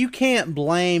you can't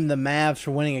blame the Mavs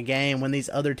for winning a game when these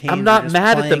other teams. I'm not are just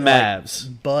mad at the playing Mavs,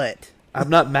 but I'm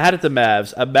not mad at the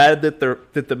Mavs. I'm mad that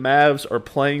the Mavs are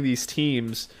playing these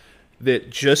teams that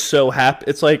just so happen.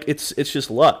 It's it's just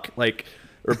luck.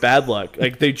 or bad luck.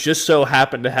 Like, they just so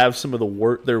happen to have some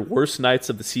of their worst nights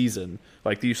of the season,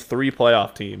 like these 3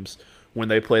 playoff teams, when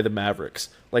they play the Mavericks.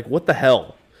 Like, what the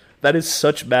hell? That is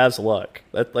such Mavs luck.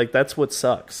 That's what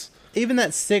sucks. Even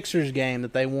that Sixers game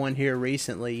that they won here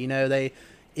recently,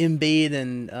 Embiid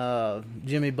and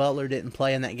Jimmy Butler didn't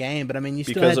play in that game, but I mean, you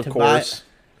still because had of course.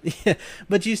 Yeah,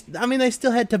 but they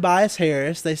still had Tobias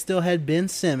Harris, they still had Ben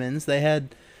Simmons, they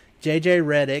had JJ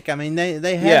Redick. I mean,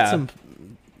 they had some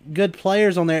good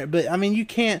players on there, but I mean, you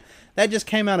can't. That just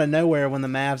came out of nowhere when the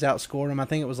Mavs outscored them. I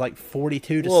think it was like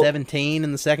 42-17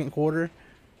 in the second quarter.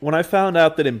 When I found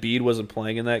out that Embiid wasn't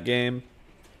playing in that game,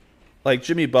 like,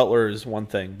 Jimmy Butler is one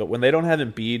thing, but when they don't have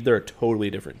Embiid, they're a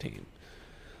totally different team.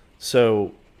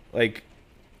 So, like,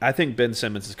 I think Ben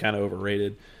Simmons is kind of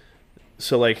overrated.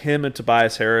 So, like, him and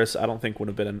Tobias Harris, I don't think would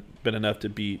have been enough to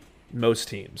beat most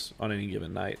teams on any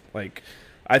given night. Like,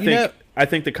 I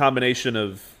think the combination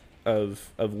of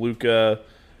Luka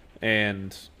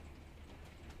and,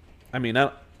 I mean,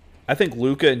 I think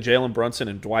Luka and Jalen Brunson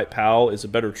and Dwight Powell is a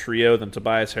better trio than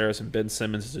Tobias Harris and Ben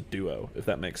Simmons is a duo, if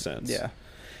that makes sense. Yeah,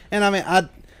 and I mean, I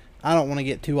don't want to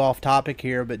get too off topic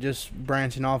here, but just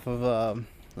branching off of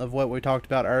what we talked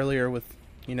about earlier with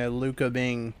Luka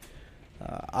being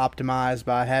optimized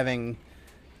by having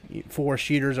 4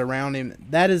 shooters around him.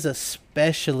 That is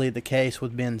especially the case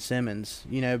with Ben Simmons,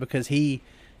 because he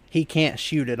can't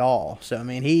shoot at all. So I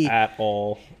mean, he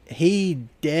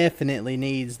definitely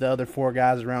needs the other 4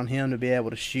 guys around him to be able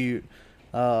to shoot,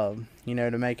 to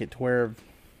make it to where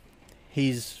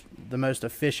he's the most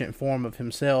efficient form of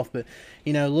himself. But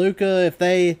Luka, if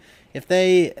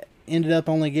they ended up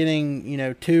only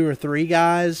getting 2 or 3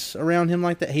 guys around him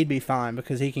like that, he'd be fine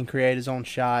because he can create his own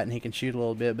shot and he can shoot a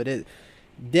little bit. But it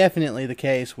definitely the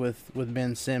case with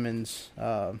Ben Simmons.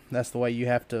 That's the way you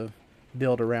have to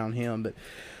build around him. But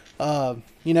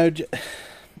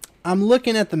I'm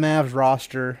looking at the Mavs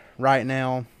roster right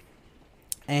now,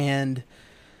 and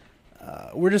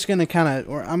we're just going to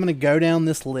I'm going to go down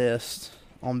this list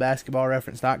on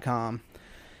basketballreference.com,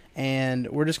 and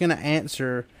we're just going to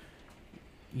answer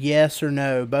yes or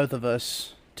no, both of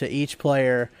us, to each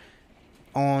player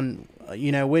on,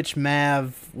 which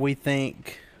Mav we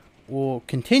think will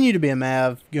continue to be a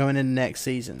Mav going into next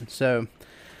season. So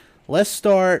let's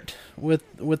start with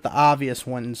the obvious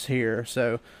ones here.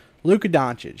 So Luka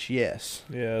Doncic, yes.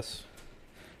 Yes.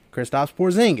 Kristaps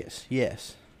Porzingis,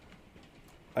 yes.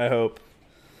 I hope.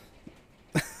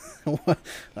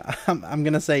 I'm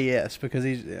going to say yes because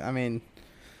he's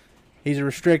a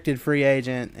restricted free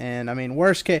agent, and I mean,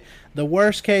 the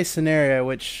worst case scenario,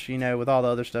 which with all the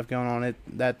other stuff going on,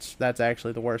 that's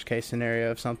actually the worst case scenario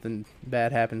if something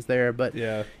bad happens there. But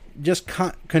yeah, just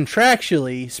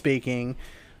contractually speaking,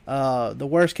 the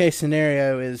worst case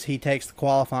scenario is he takes the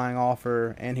qualifying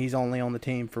offer and he's only on the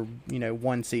team for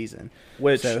 1 season.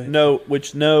 Which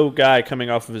no guy coming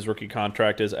off of his rookie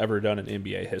contract has ever done in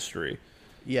NBA history.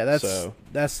 Yeah,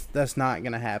 that's not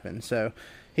going to happen. So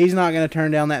he's not going to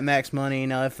turn down that max money.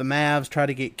 If the Mavs try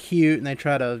to get cute and they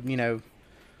try to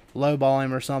lowball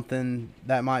him or something,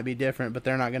 that might be different. But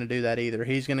they're not going to do that either.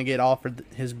 He's going to get offered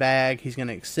his bag. He's going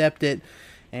to accept it,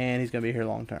 and he's going to be here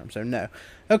long term. So no.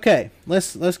 Okay,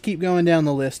 let's keep going down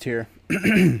the list here.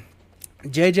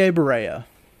 JJ Barea.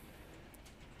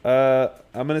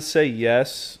 I'm going to say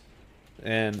yes,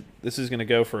 and this is going to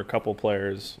go for a couple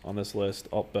players on this list,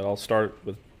 but I'll start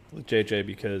with JJ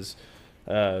because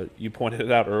you pointed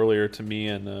it out earlier to me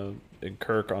and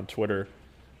Kirk on Twitter.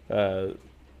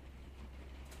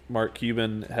 Mark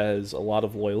Cuban has a lot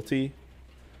of loyalty,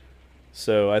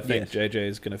 so I think JJ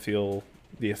is going to feel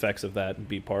the effects of that and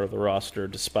be part of the roster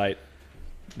despite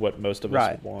what most of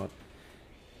us would want.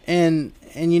 And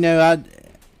I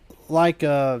like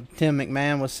Tim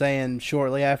McMahon was saying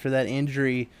shortly after that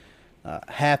injury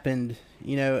happened,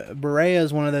 Barea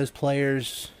is one of those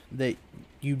players that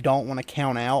you don't want to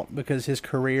count out because his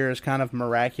career is kind of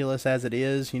miraculous as it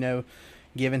is,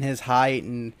 given his height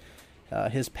and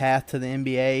his path to the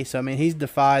NBA. So, I mean, he's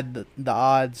defied the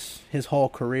odds his whole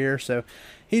career. So,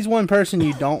 he's one person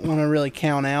you don't want to really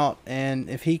count out. And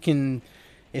if he can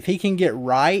get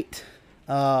right,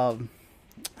 I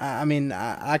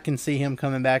can see him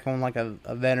coming back on like a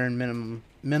veteran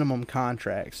minimum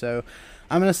contract. So,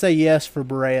 I'm going to say yes for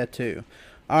Barea too.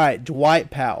 All right,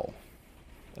 Dwight Powell.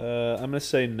 I'm going to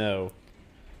say no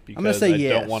because I'm going to say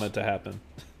yes. I don't want it to happen.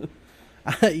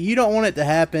 You don't want it to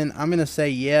happen. I'm going to say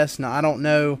yes. Now, I don't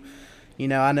know.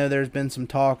 I know there's been some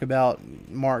talk about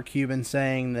Mark Cuban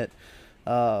saying that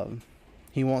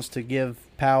he wants to give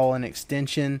Powell an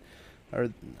extension.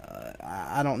 Or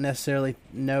I don't necessarily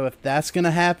know if that's going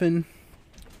to happen.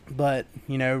 But,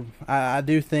 I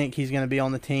do think he's going to be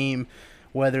on the team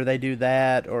whether they do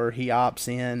that or he opts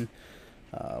in,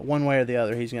 one way or the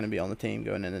other, he's going to be on the team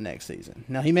going into next season.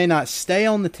 Now, he may not stay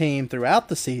on the team throughout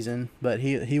the season, but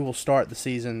he will start the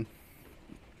season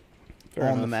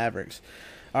on the Mavericks.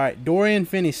 All right, Dorian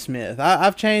Finney-Smith.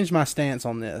 I've changed my stance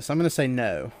on this. I'm going to say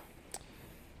no.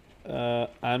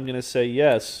 I'm going to say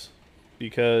yes,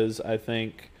 because I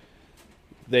think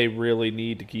they really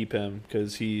need to keep him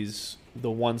because he's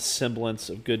the one semblance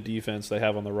of good defense they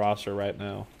have on the roster right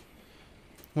now.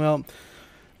 Well,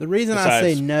 the reason Besides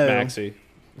I say no, Maxey.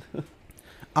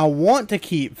 I want to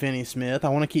keep Finney-Smith. I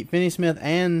want to keep Finney-Smith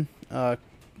and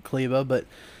Kleba, but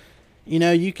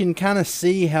you can kind of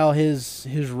see how his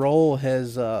role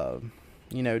has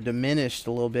diminished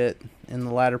a little bit in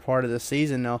the latter part of the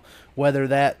season. Now, whether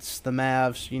that's the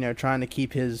Mavs, trying to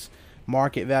keep his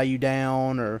market value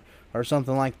down or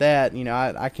something like that,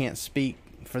 I can't speak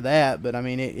for that, but I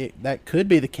mean that could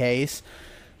be the case.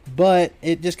 But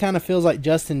it just kind of feels like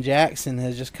Justin Jackson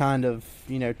has just kind of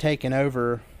taken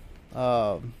over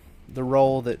the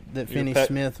role that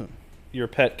Finney-Smith. Your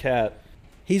pet cat.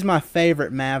 He's my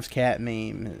favorite Mavs cat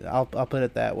meme. I'll put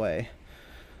it that way.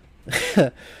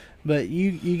 But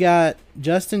you got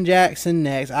Justin Jackson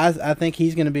next. I think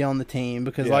he's going to be on the team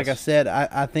because, like I said,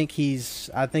 I think he's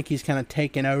kind of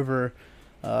taken over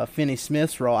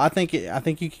Finney-Smith's role. I think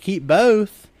you could keep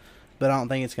both, but I don't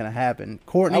think it's going to happen.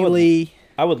 Courtney Lee.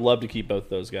 I would love to keep both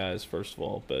those guys, first of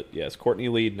all, but yes, Courtney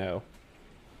Lee, no.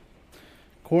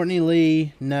 Courtney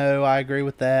Lee, no. I agree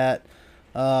with that.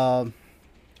 Maxi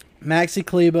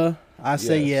Kleba, I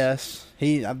say yes.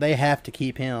 They have to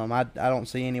keep him. I don't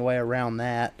see any way around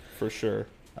that. For sure.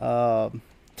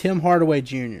 Tim Hardaway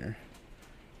Jr.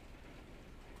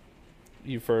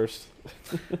 You first.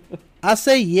 I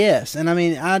say yes, and I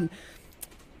mean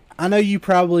I know you're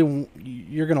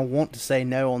going to want to say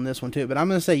no on this one too, but I'm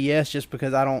going to say yes just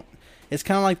because I don't. It's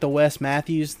kind of like the Wes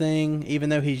Matthews thing, even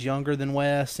though he's younger than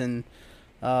Wes and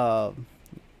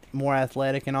more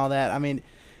athletic and all that. I mean,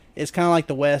 it's kind of like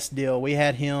the Wes deal. We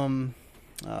had him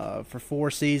for 4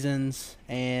 seasons,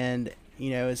 and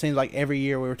it seems like every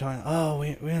year we were talking,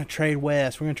 we're going to trade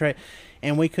Wes. We're going to trade.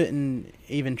 And we couldn't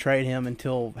even trade him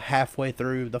until halfway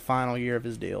through the final year of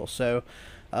his deal. So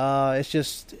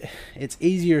it's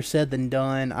easier said than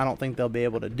done. I don't think they'll be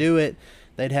able to do it.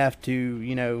 They'd have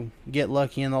to, get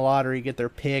lucky in the lottery, get their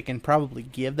pick, and probably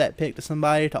give that pick to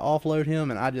somebody to offload him.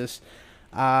 And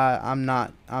I'm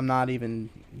not even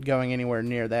going anywhere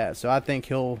near that. So I think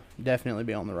he'll definitely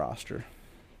be on the roster.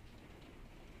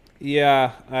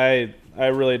 Yeah, I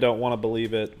really don't want to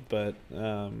believe it, but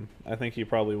I think he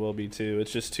probably will be too.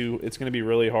 It's just it's going to be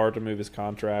really hard to move his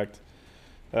contract.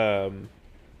 I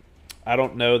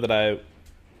don't know that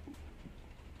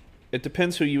it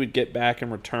depends who you would get back in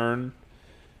return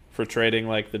for trading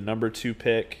like the number 2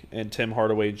 pick and Tim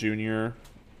Hardaway Jr.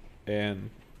 and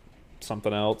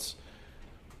something else.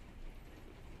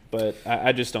 But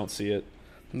I just don't see it.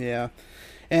 Yeah.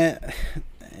 And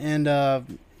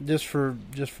just for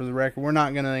the record, we're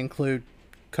not going to include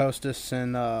Costas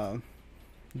and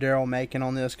Daryl Macon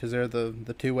on this because they're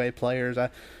the two-way players.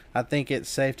 I think it's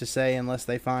safe to say unless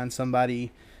they find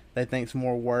somebody they think's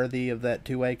more worthy of that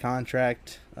two-way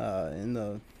contract in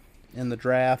the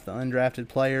draft, the undrafted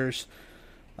players,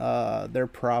 they're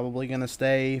probably going to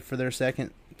stay for their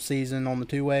second season on the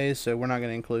two-ways, so we're not going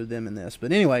to include them in this.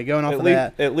 But anyway, going off of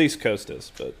that. At least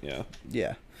Costas, but yeah.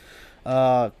 Yeah.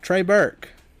 Trey Burke.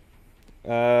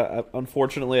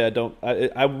 Unfortunately, I don't.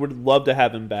 I would love to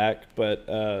have him back,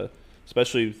 but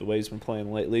especially with the way he's been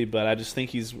playing lately. But I just think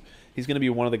he's going to be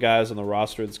one of the guys on the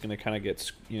roster that's going to kind of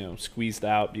get squeezed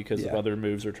out because of other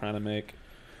moves they're trying to make.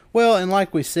 Well, and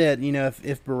like we said,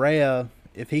 if Barea,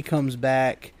 if he comes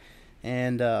back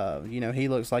and he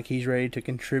looks like he's ready to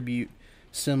contribute,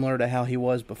 similar to how he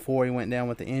was before he went down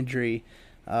with the injury,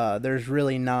 there's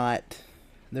really not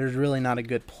a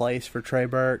good place for Trey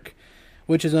Burke.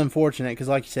 Which is unfortunate because,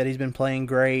 like you said, he's been playing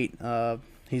great.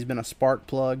 He's been a spark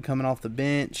plug coming off the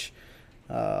bench.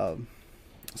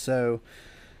 So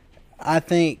I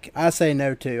say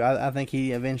no too. I think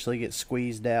he eventually gets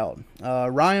squeezed out.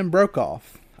 Ryan Brokoff.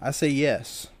 I say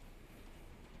yes.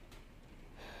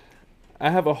 I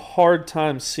have a hard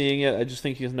time seeing it. I just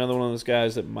think he's another one of those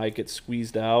guys that might get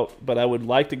squeezed out. But I would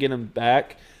like to get him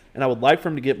back, and I would like for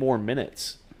him to get more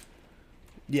minutes.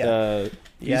 Yeah,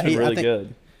 he's been really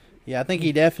good. Yeah, I think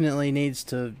he definitely needs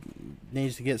to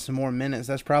get some more minutes.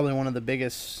 That's probably one of the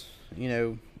biggest,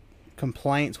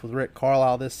 complaints with Rick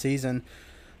Carlisle this season.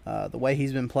 The way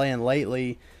he's been playing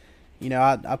lately.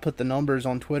 I put the numbers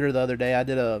on Twitter the other day. I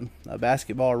did a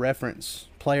basketball reference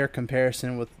player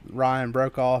comparison with Ryan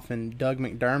Brokoff and Doug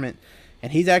McDermott,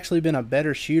 and he's actually been a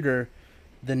better shooter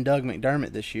than Doug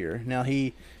McDermott this year. Now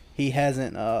he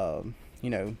hasn't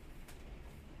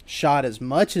shot as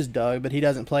much as Doug, but he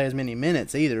doesn't play as many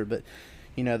minutes either. But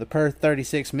the per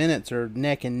 36 minutes are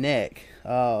neck and neck.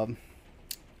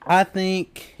 I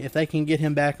think if they can get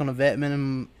him back on a vet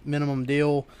minimum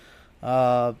deal,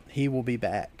 he will be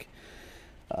back.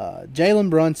 Jalen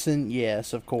Brunson,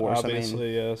 yes, of course.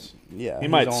 Obviously, yes. Yeah, he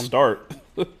might start.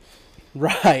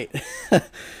 Right.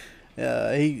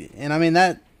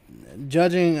 That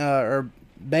judging or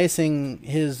basing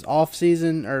his off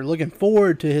season or looking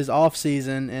forward to his off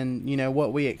season and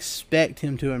what we expect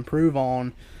him to improve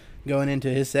on going into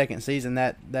his second season,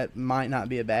 that might not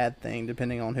be a bad thing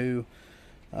depending on who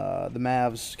the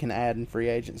Mavs can add in free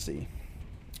agency.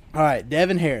 All right,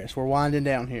 Devin Harris, we're winding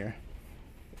down here.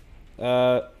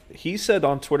 He said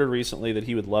on Twitter recently that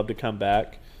he would love to come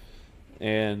back,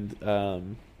 and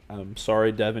I'm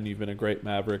sorry, Devin, you've been a great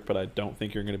Maverick, but I don't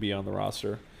think you're going to be on the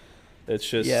roster. It's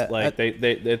just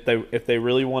if they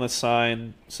really want to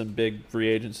sign some big free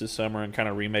agents this summer and kind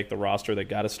of remake the roster, they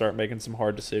got to start making some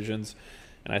hard decisions,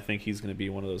 and I think he's going to be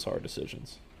one of those hard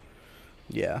decisions.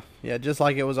 Yeah, just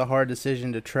like it was a hard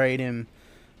decision to trade him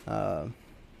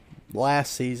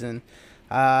last season.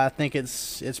 I think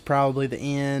it's probably the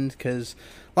end because,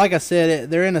 like I said,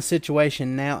 they're in a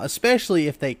situation now, especially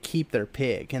if they keep their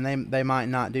pick, and they might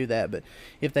not do that, but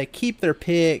if they keep their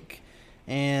pick,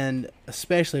 and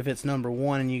especially if it's number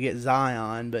 1 and you get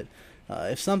Zion, but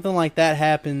if something like that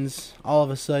happens, all of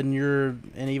a sudden you're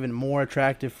an even more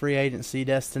attractive free agency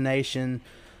destination.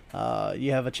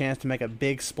 You have a chance to make a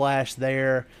big splash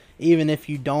there. Even if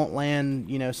you don't land,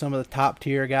 some of the top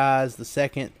tier guys, the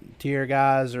second tier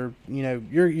guys, or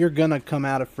you're gonna come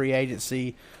out of free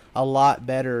agency a lot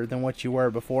better than what you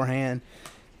were beforehand.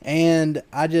 And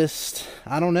I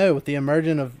don't know, with the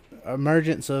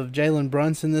emergence of Jalen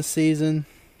Brunson this season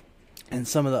and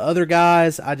some of the other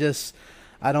guys, I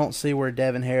don't see where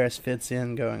Devin Harris fits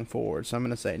in going forward. So I'm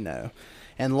gonna say no.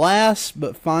 And last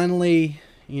but finally,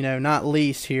 not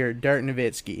least here, Dirk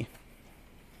Nowitzki.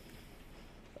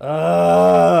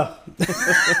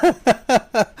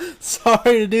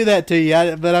 Sorry to do that to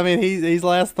you, but he's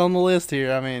last on the list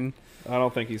here. I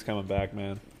don't think he's coming back,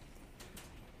 man.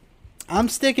 I'm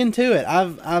sticking to it.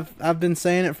 I've been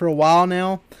saying it for a while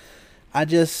now.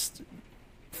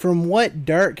 From what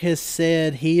Dirk has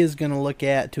said, he is going to look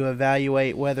at to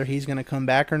evaluate whether he's going to come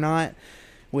back or not,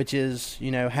 which is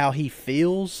how he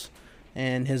feels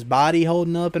and his body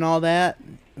holding up and all that,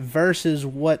 versus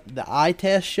what the eye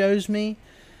test shows me.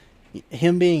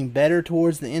 Him being better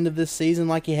towards the end of this season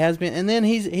like he has been. And then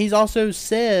he's also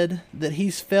said that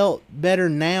he's felt better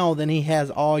now than he has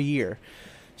all year.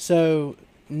 So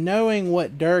knowing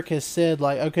what Dirk has said,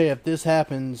 like, okay, if this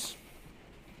happens,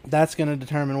 that's going to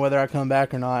determine whether I come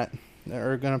back or not,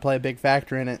 or going to play a big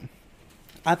factor in it.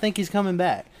 I think he's coming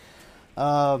back.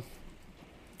 I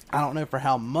don't know for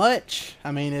how much.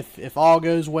 If all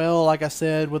goes well, like I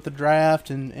said, with the draft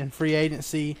and free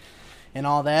agency and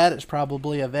all that, it's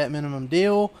probably a vet minimum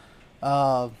deal.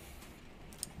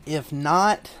 If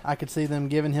not, I could see them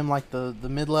giving him like the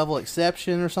mid-level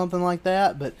exception or something like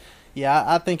that. But yeah,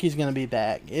 I think he's going to be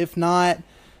back. If not,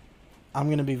 I'm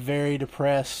going to be very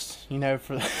depressed,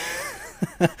 for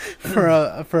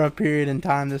for a period in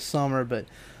time this summer. But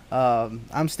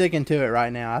I'm sticking to it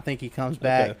right now. I think he comes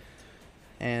back,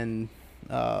 and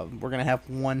we're going to have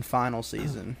one final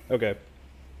season. Okay.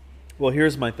 Well,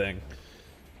 here's my thing.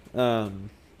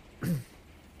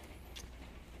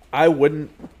 I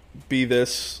wouldn't be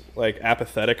this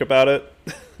apathetic about it,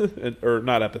 or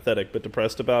not apathetic, but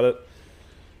depressed about it.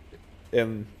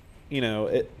 And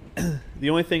the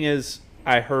only thing is,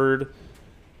 I heard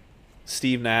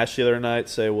Steve Nash the other night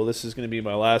say, "Well, this is going to be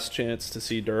my last chance to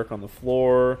see Dirk on the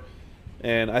floor,"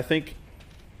 and I think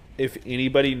if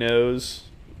anybody knows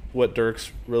what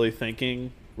Dirk's really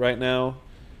thinking right now,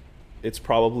 it's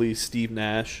probably Steve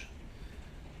Nash.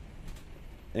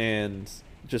 And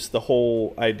just the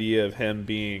whole idea of him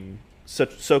being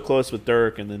so close with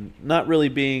Dirk and then not really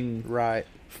being right.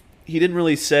 He didn't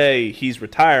really say he's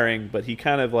retiring, but he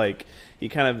kind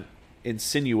of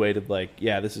insinuated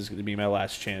yeah, this is going to be my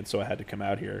last chance, so I had to come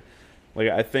out here.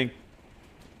 I think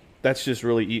that's just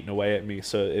really eating away at me,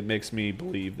 so it makes me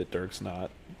believe that Dirk's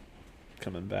not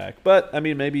coming back. But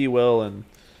maybe he will, and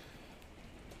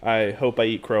I hope I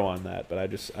eat crow on that, but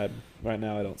right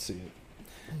now I don't see it.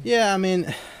 Yeah,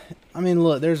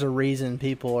 look, there's a reason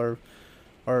people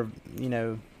are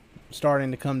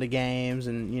starting to come to games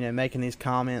and making these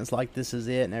comments like this is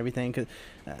it and everything. 'Cause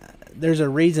there's a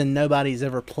reason nobody's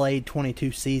ever played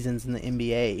 22 seasons in the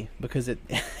NBA, because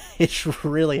it's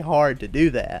really hard to do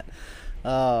that.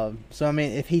 So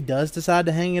if he does decide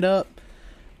to hang it up,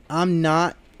 I'm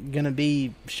not going to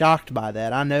be shocked by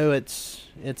that. I know it's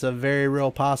a very real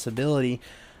possibility.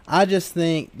 I just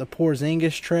think the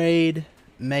Porzingis trade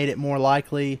made it more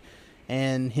likely,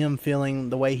 and him feeling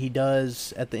the way he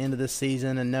does at the end of this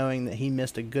season and knowing that he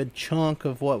missed a good chunk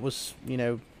of what was,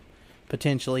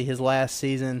 potentially his last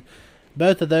season,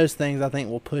 both of those things I think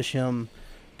will push him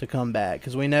to come back,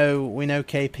 because we know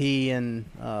KP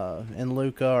and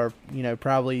Luka are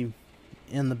probably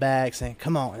in the back saying,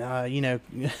 come on,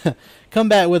 come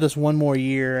back with us one more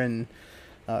year and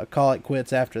call it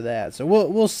quits after that. So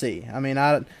we'll see. I mean,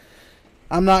 I'm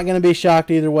not going to be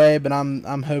shocked either way, but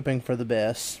I'm hoping for the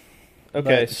best.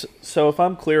 Okay, so if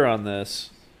I'm clear on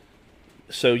this,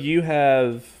 so you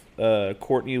have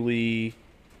Courtney Lee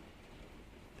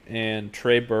and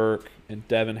Trey Burke and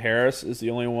Devin Harris is the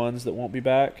only ones that won't be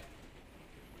back?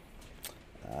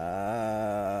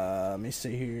 Let me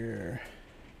see here.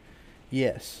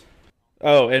 Yes.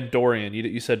 Oh, and Dorian.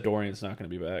 You said Dorian's not going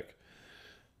to be back.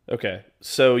 Okay,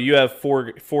 so you have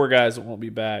four guys that won't be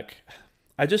back.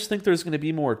 I just think there's going to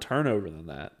be more turnover than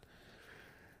that.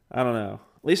 I don't know.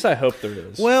 At least I hope there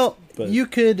is. Well, but you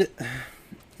could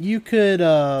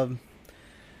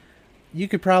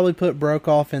probably put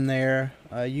Brokoff in there.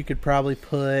 You could probably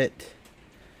put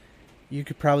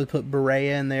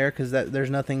Berea in there, because there's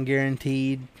nothing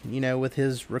guaranteed, with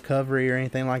his recovery or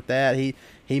anything like that.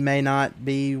 He may not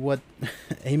be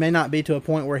he may not be to a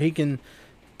point where he can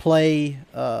play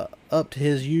up to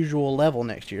his usual level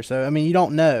next year. So I mean, you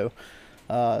don't know.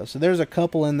 So there's a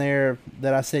couple in there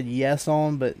that I said yes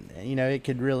on, but it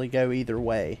could really go either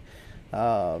way.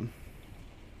 Tim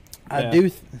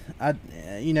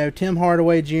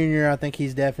Hardaway Jr., I think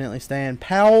he's definitely staying.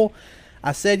 Powell,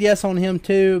 I said yes on him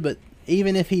too, but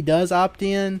even if he does opt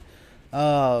in,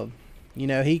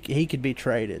 he could be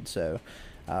traded. So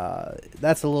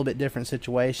that's a little bit different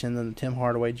situation than the Tim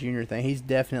Hardaway Jr. thing. He's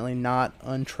definitely not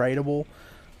untradeable.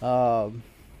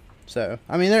 So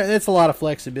I mean, it's a lot of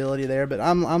flexibility there, but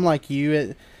I'm like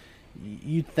you.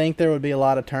 You'd think there would be a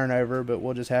lot of turnover, but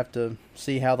we'll just have to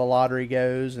see how the lottery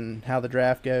goes and how the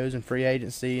draft goes and free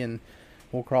agency, and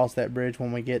we'll cross that bridge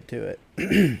when we get to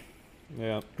it.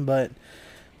 Yeah. But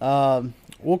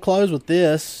we'll close with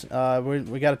this.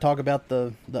 We got to talk about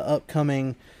the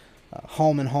upcoming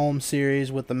home and home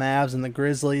series with the Mavs and the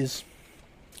Grizzlies.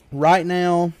 Right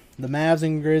now, the Mavs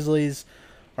and Grizzlies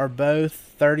are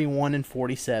both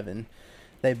 31-47.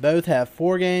 They both have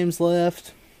 4 games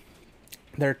left.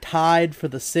 They're tied for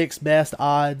the 6th best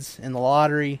odds in the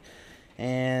lottery,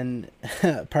 and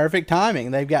perfect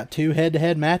timing. They've got 2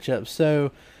 head-to-head matchups.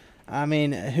 So, I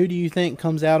mean, who do you think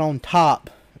comes out on top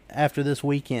after this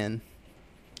weekend,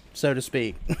 so to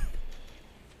speak?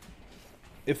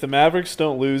 If the Mavericks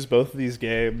don't lose both of these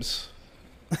games,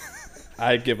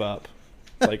 I give up.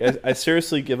 Like, I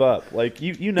seriously give up. Like,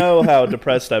 you know how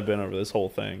depressed I've been over this whole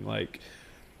thing. Like,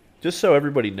 just so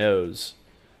everybody knows,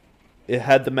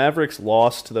 had the Mavericks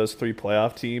lost to those 3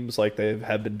 playoff teams like they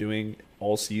have been doing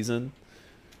all season,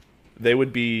 they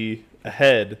would be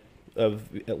ahead of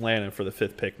Atlanta for the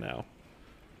 5th pick now.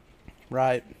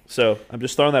 Right. So I'm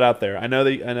just throwing that out there. I know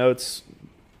it's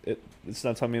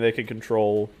not something they can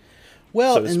control,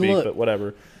 well, so to speak, look, but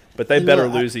whatever. But they better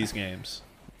lose these games.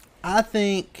 I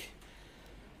think.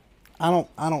 I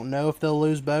don't know if they'll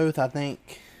lose both. I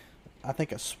think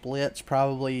a split's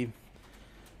probably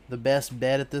the best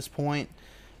bet at this point.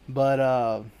 But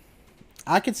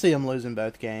I could see them losing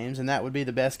both games, and that would be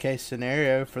the best case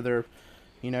scenario for their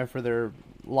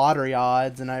lottery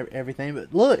odds and everything.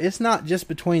 But look, it's not just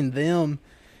between them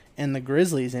and the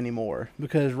Grizzlies anymore,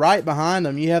 because right behind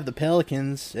them you have the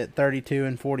Pelicans at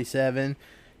 32-47.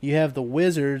 You have the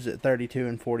Wizards at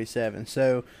 32-47.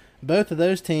 So both of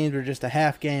those teams are just a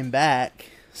half game back.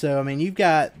 So, I mean, you've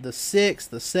got the 6th,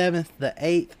 the 7th, the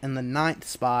 8th, and the 9th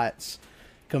spots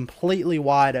completely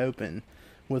wide open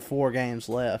with 4 games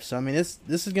left. So, I mean, this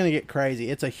is going to get crazy.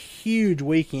 It's a huge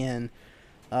weekend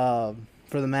for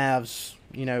the Mavs,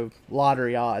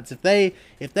 lottery odds. If they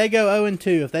go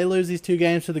 0-2, if they lose these 2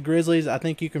 games to the Grizzlies, I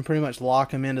think you can pretty much lock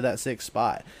them into that 6th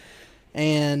spot.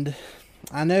 And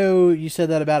I know you said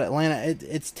that about Atlanta.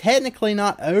 It's technically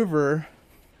not over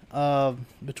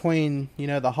between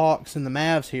the Hawks and the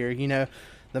Mavs here.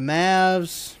 The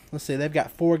Mavs, let's see, they've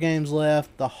got 4 games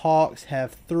left. The Hawks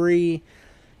have 3.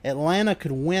 Atlanta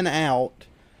could win out,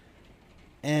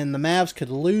 and the Mavs could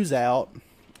lose out,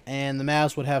 and the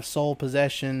Mavs would have sole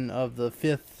possession of the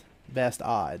 5th best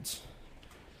odds.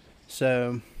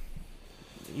 So,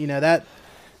 that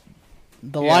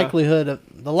the likelihood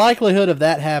of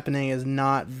that happening is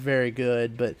not very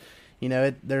good, but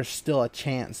there's still a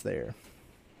chance there.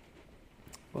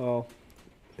 Well,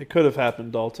 it could have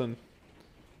happened, Dalton.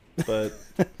 But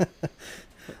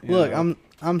look,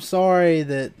 I'm sorry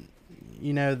that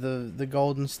the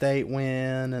Golden State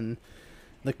win and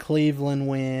the Cleveland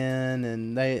win,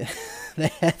 and they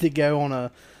had to go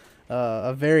on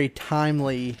a very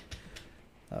timely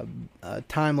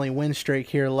win streak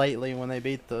here lately when they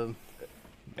beat the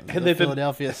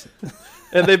Philadelphia.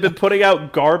 And they've been putting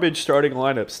out garbage starting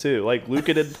lineups too. Like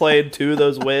Luka didn't play in 2 of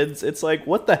those wins. It's like,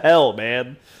 what the hell,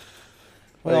 man?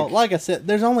 Well, like I said,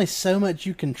 there's only so much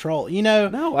you control.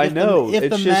 No, I know. If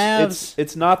the Mavs,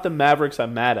 it's not the Mavericks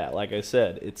I'm mad at. Like I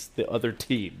said, it's the other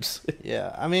teams.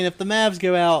 Yeah, I mean, if the Mavs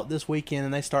go out this weekend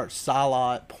and they start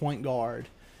Salah at point guard,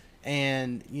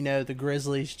 and the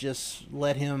Grizzlies just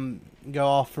let him go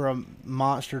off for a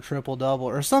monster triple-double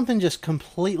or something just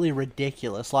completely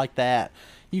ridiculous like that,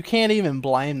 you can't even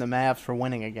blame the Mavs for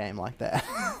winning a game like that.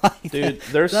 Dude,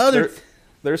 their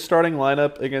starting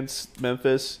lineup against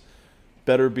Memphis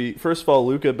better be, first of all,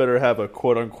 Luka better have a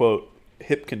quote-unquote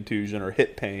hip contusion or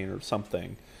hip pain or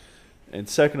something. And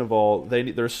second of all,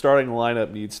 their starting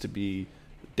lineup needs to be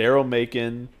Daryl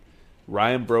Macon,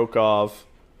 Ryan Broekhoff,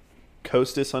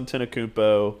 Kostas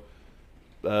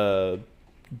Antetokounmpo,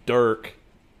 Dirk,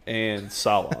 and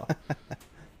Salah.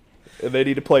 And they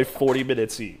need to play 40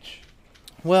 minutes each.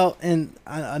 Well, and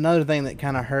another thing that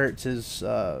kind of hurts is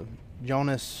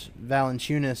Jonas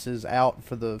Valanciunas is out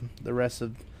for the rest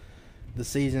of the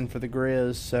season for the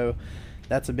Grizz, so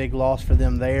that's a big loss for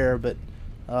them there. But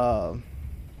hold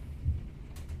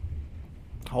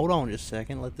on just a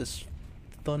second. Let this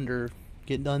thunder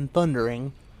get done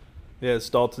thundering. Yes,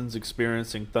 Dalton's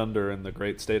experiencing thunder in the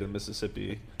great state of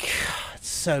Mississippi. God, it's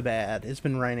so bad. It's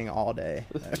been raining all day.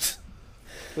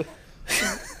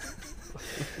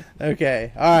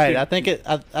 Okay, all right. I think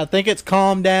it's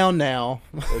calmed down now.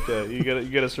 Okay, you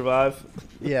gonna survive?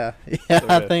 Yeah. Okay.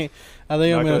 I think I'm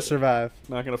gonna survive.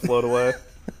 Not gonna float away.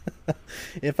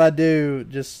 If I do,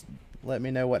 just let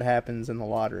me know what happens in the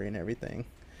lottery and everything.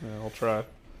 Yeah, I'll try.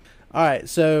 All right.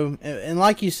 So, and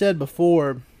like you said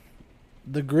before,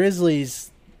 the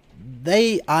Grizzlies,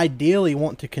 they ideally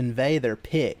want to convey their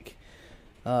pick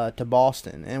to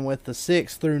Boston, and with the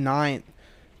 6th through 9th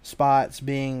spots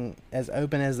being as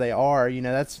open as they are,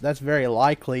 that's very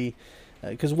likely.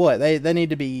 Because what they need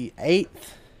to be 8th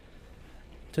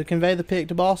to convey the pick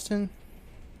to Boston.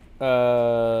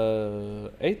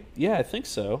 8th? Yeah, I think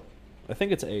so. I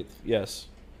think it's 8th. Yes.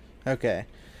 Okay.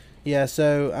 Yeah.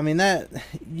 So I mean that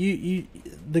the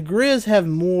Grizz have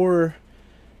more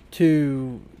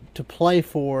to play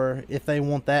for if they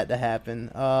want that to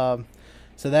happen.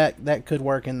 So that could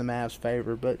work in the Mavs'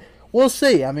 favor, but we'll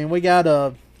see. I mean, we got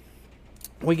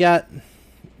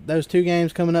those 2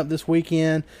 games coming up this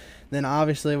weekend. Then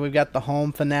obviously we've got the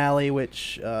home finale,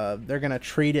 which they're going to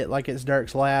treat it like it's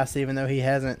Dirk's last, even though he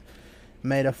hasn't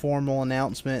made a formal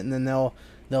announcement. And then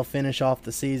they'll finish off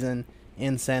the season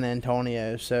in San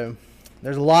Antonio. So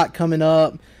there's a lot coming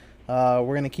up. We're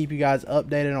going to keep you guys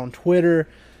updated on Twitter.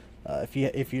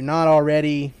 If you're not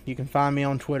already, you can find me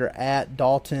on Twitter at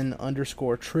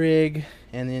Dalton_Trigg,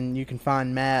 and then you can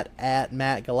find Matt at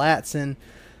Matt Galatzan.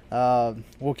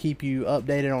 We'll keep you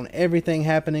updated on everything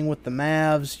happening with the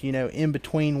Mavs. In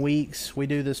between weeks, we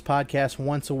do this podcast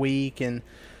once a week, and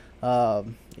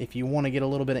if you want to get a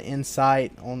little bit of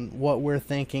insight on what we're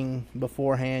thinking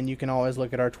beforehand, you can always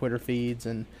look at our Twitter feeds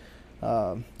and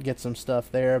get some stuff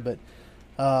there. But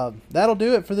that'll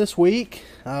do it for this week.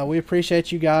 We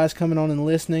appreciate you guys coming on and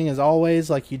listening as always,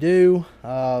 like you do.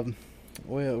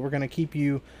 We're going to keep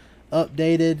you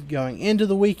updated going into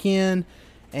the weekend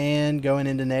and going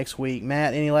into next week.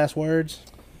 Matt, any last words?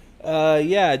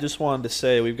 Yeah, I just wanted to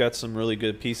say we've got some really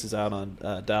good pieces out on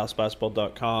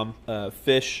DallasBasketball.com.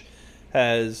 Fish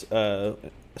has a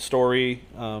story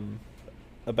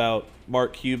about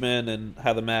Mark Cuban and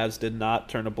how the Mavs did not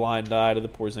turn a blind eye to the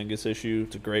Porzingis issue.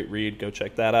 It's a great read. Go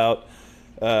check that out.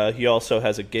 He also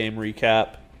has a game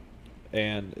recap,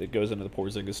 and it goes into the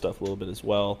Porzingis stuff a little bit as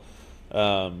well,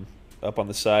 up on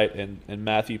the site. And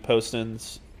Matthew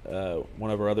Poston's,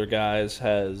 one of our other guys,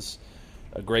 has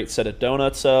a great set of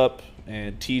donuts up,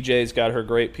 and TJ's got her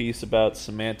great piece about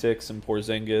semantics and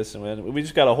Porzingis, and we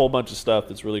just got a whole bunch of stuff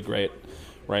that's really great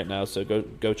right now, so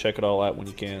go check it all out when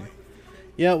you can.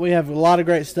 Yeah, we have a lot of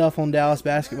great stuff on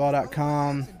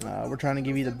DallasBasketball.com. We're trying to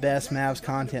give you the best Mavs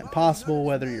content possible,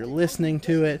 whether you're listening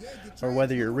to it or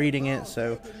whether you're reading it.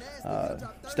 So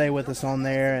stay with us on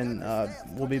there, and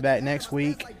we'll be back next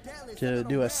week to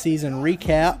do a season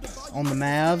recap on the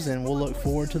Mavs, and we'll look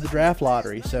forward to the draft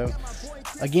lottery. So,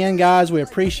 again, guys, we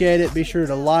appreciate it. Be sure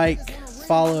to like,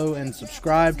 follow, and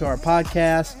subscribe to our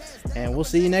podcast, and we'll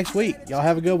see you next week. Y'all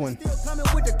have a good one.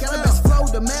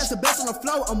 go. The Mavs the best on the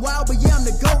floor. I'm wild, but yeah, I'm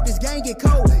the GOAT. This game get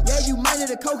cold. Yeah, you might need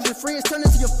a coach. Your friends turn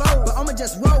into your foe. But I'ma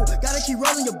just roll. Gotta keep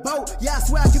rolling your boat. Yeah, I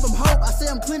swear I give them hope. I say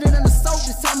I'm cleaner than the soap.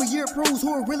 This time of year proves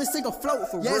who will really sink or float.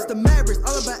 For yeah, real. It's the Mavericks.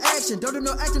 All about action. Don't do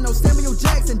no acting. No Samuel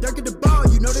Jackson. Dirk at the ball.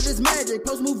 You know that it's magic.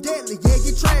 Post move deadly. Yeah,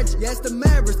 get tragic. Yeah, it's the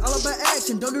Mavericks. All about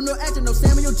action. Don't do no acting. No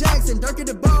Samuel Jackson. Dirk at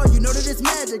the ball. You know that it's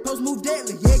magic. Post move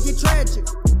deadly. Yeah, get tragic.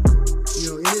 You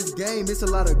know, in this game, it's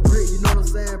a lot of grit. You know what I'm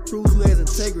saying? Proves who has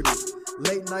integrity.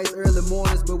 Late nights, early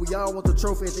mornings, but we all want the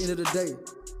trophy at the end of the day.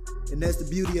 And that's the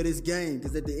beauty of this game,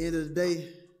 because at the end of the day,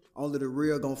 only the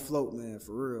real gonna float, man,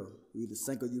 for real. You either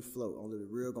sink or you float. Only the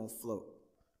real gonna float.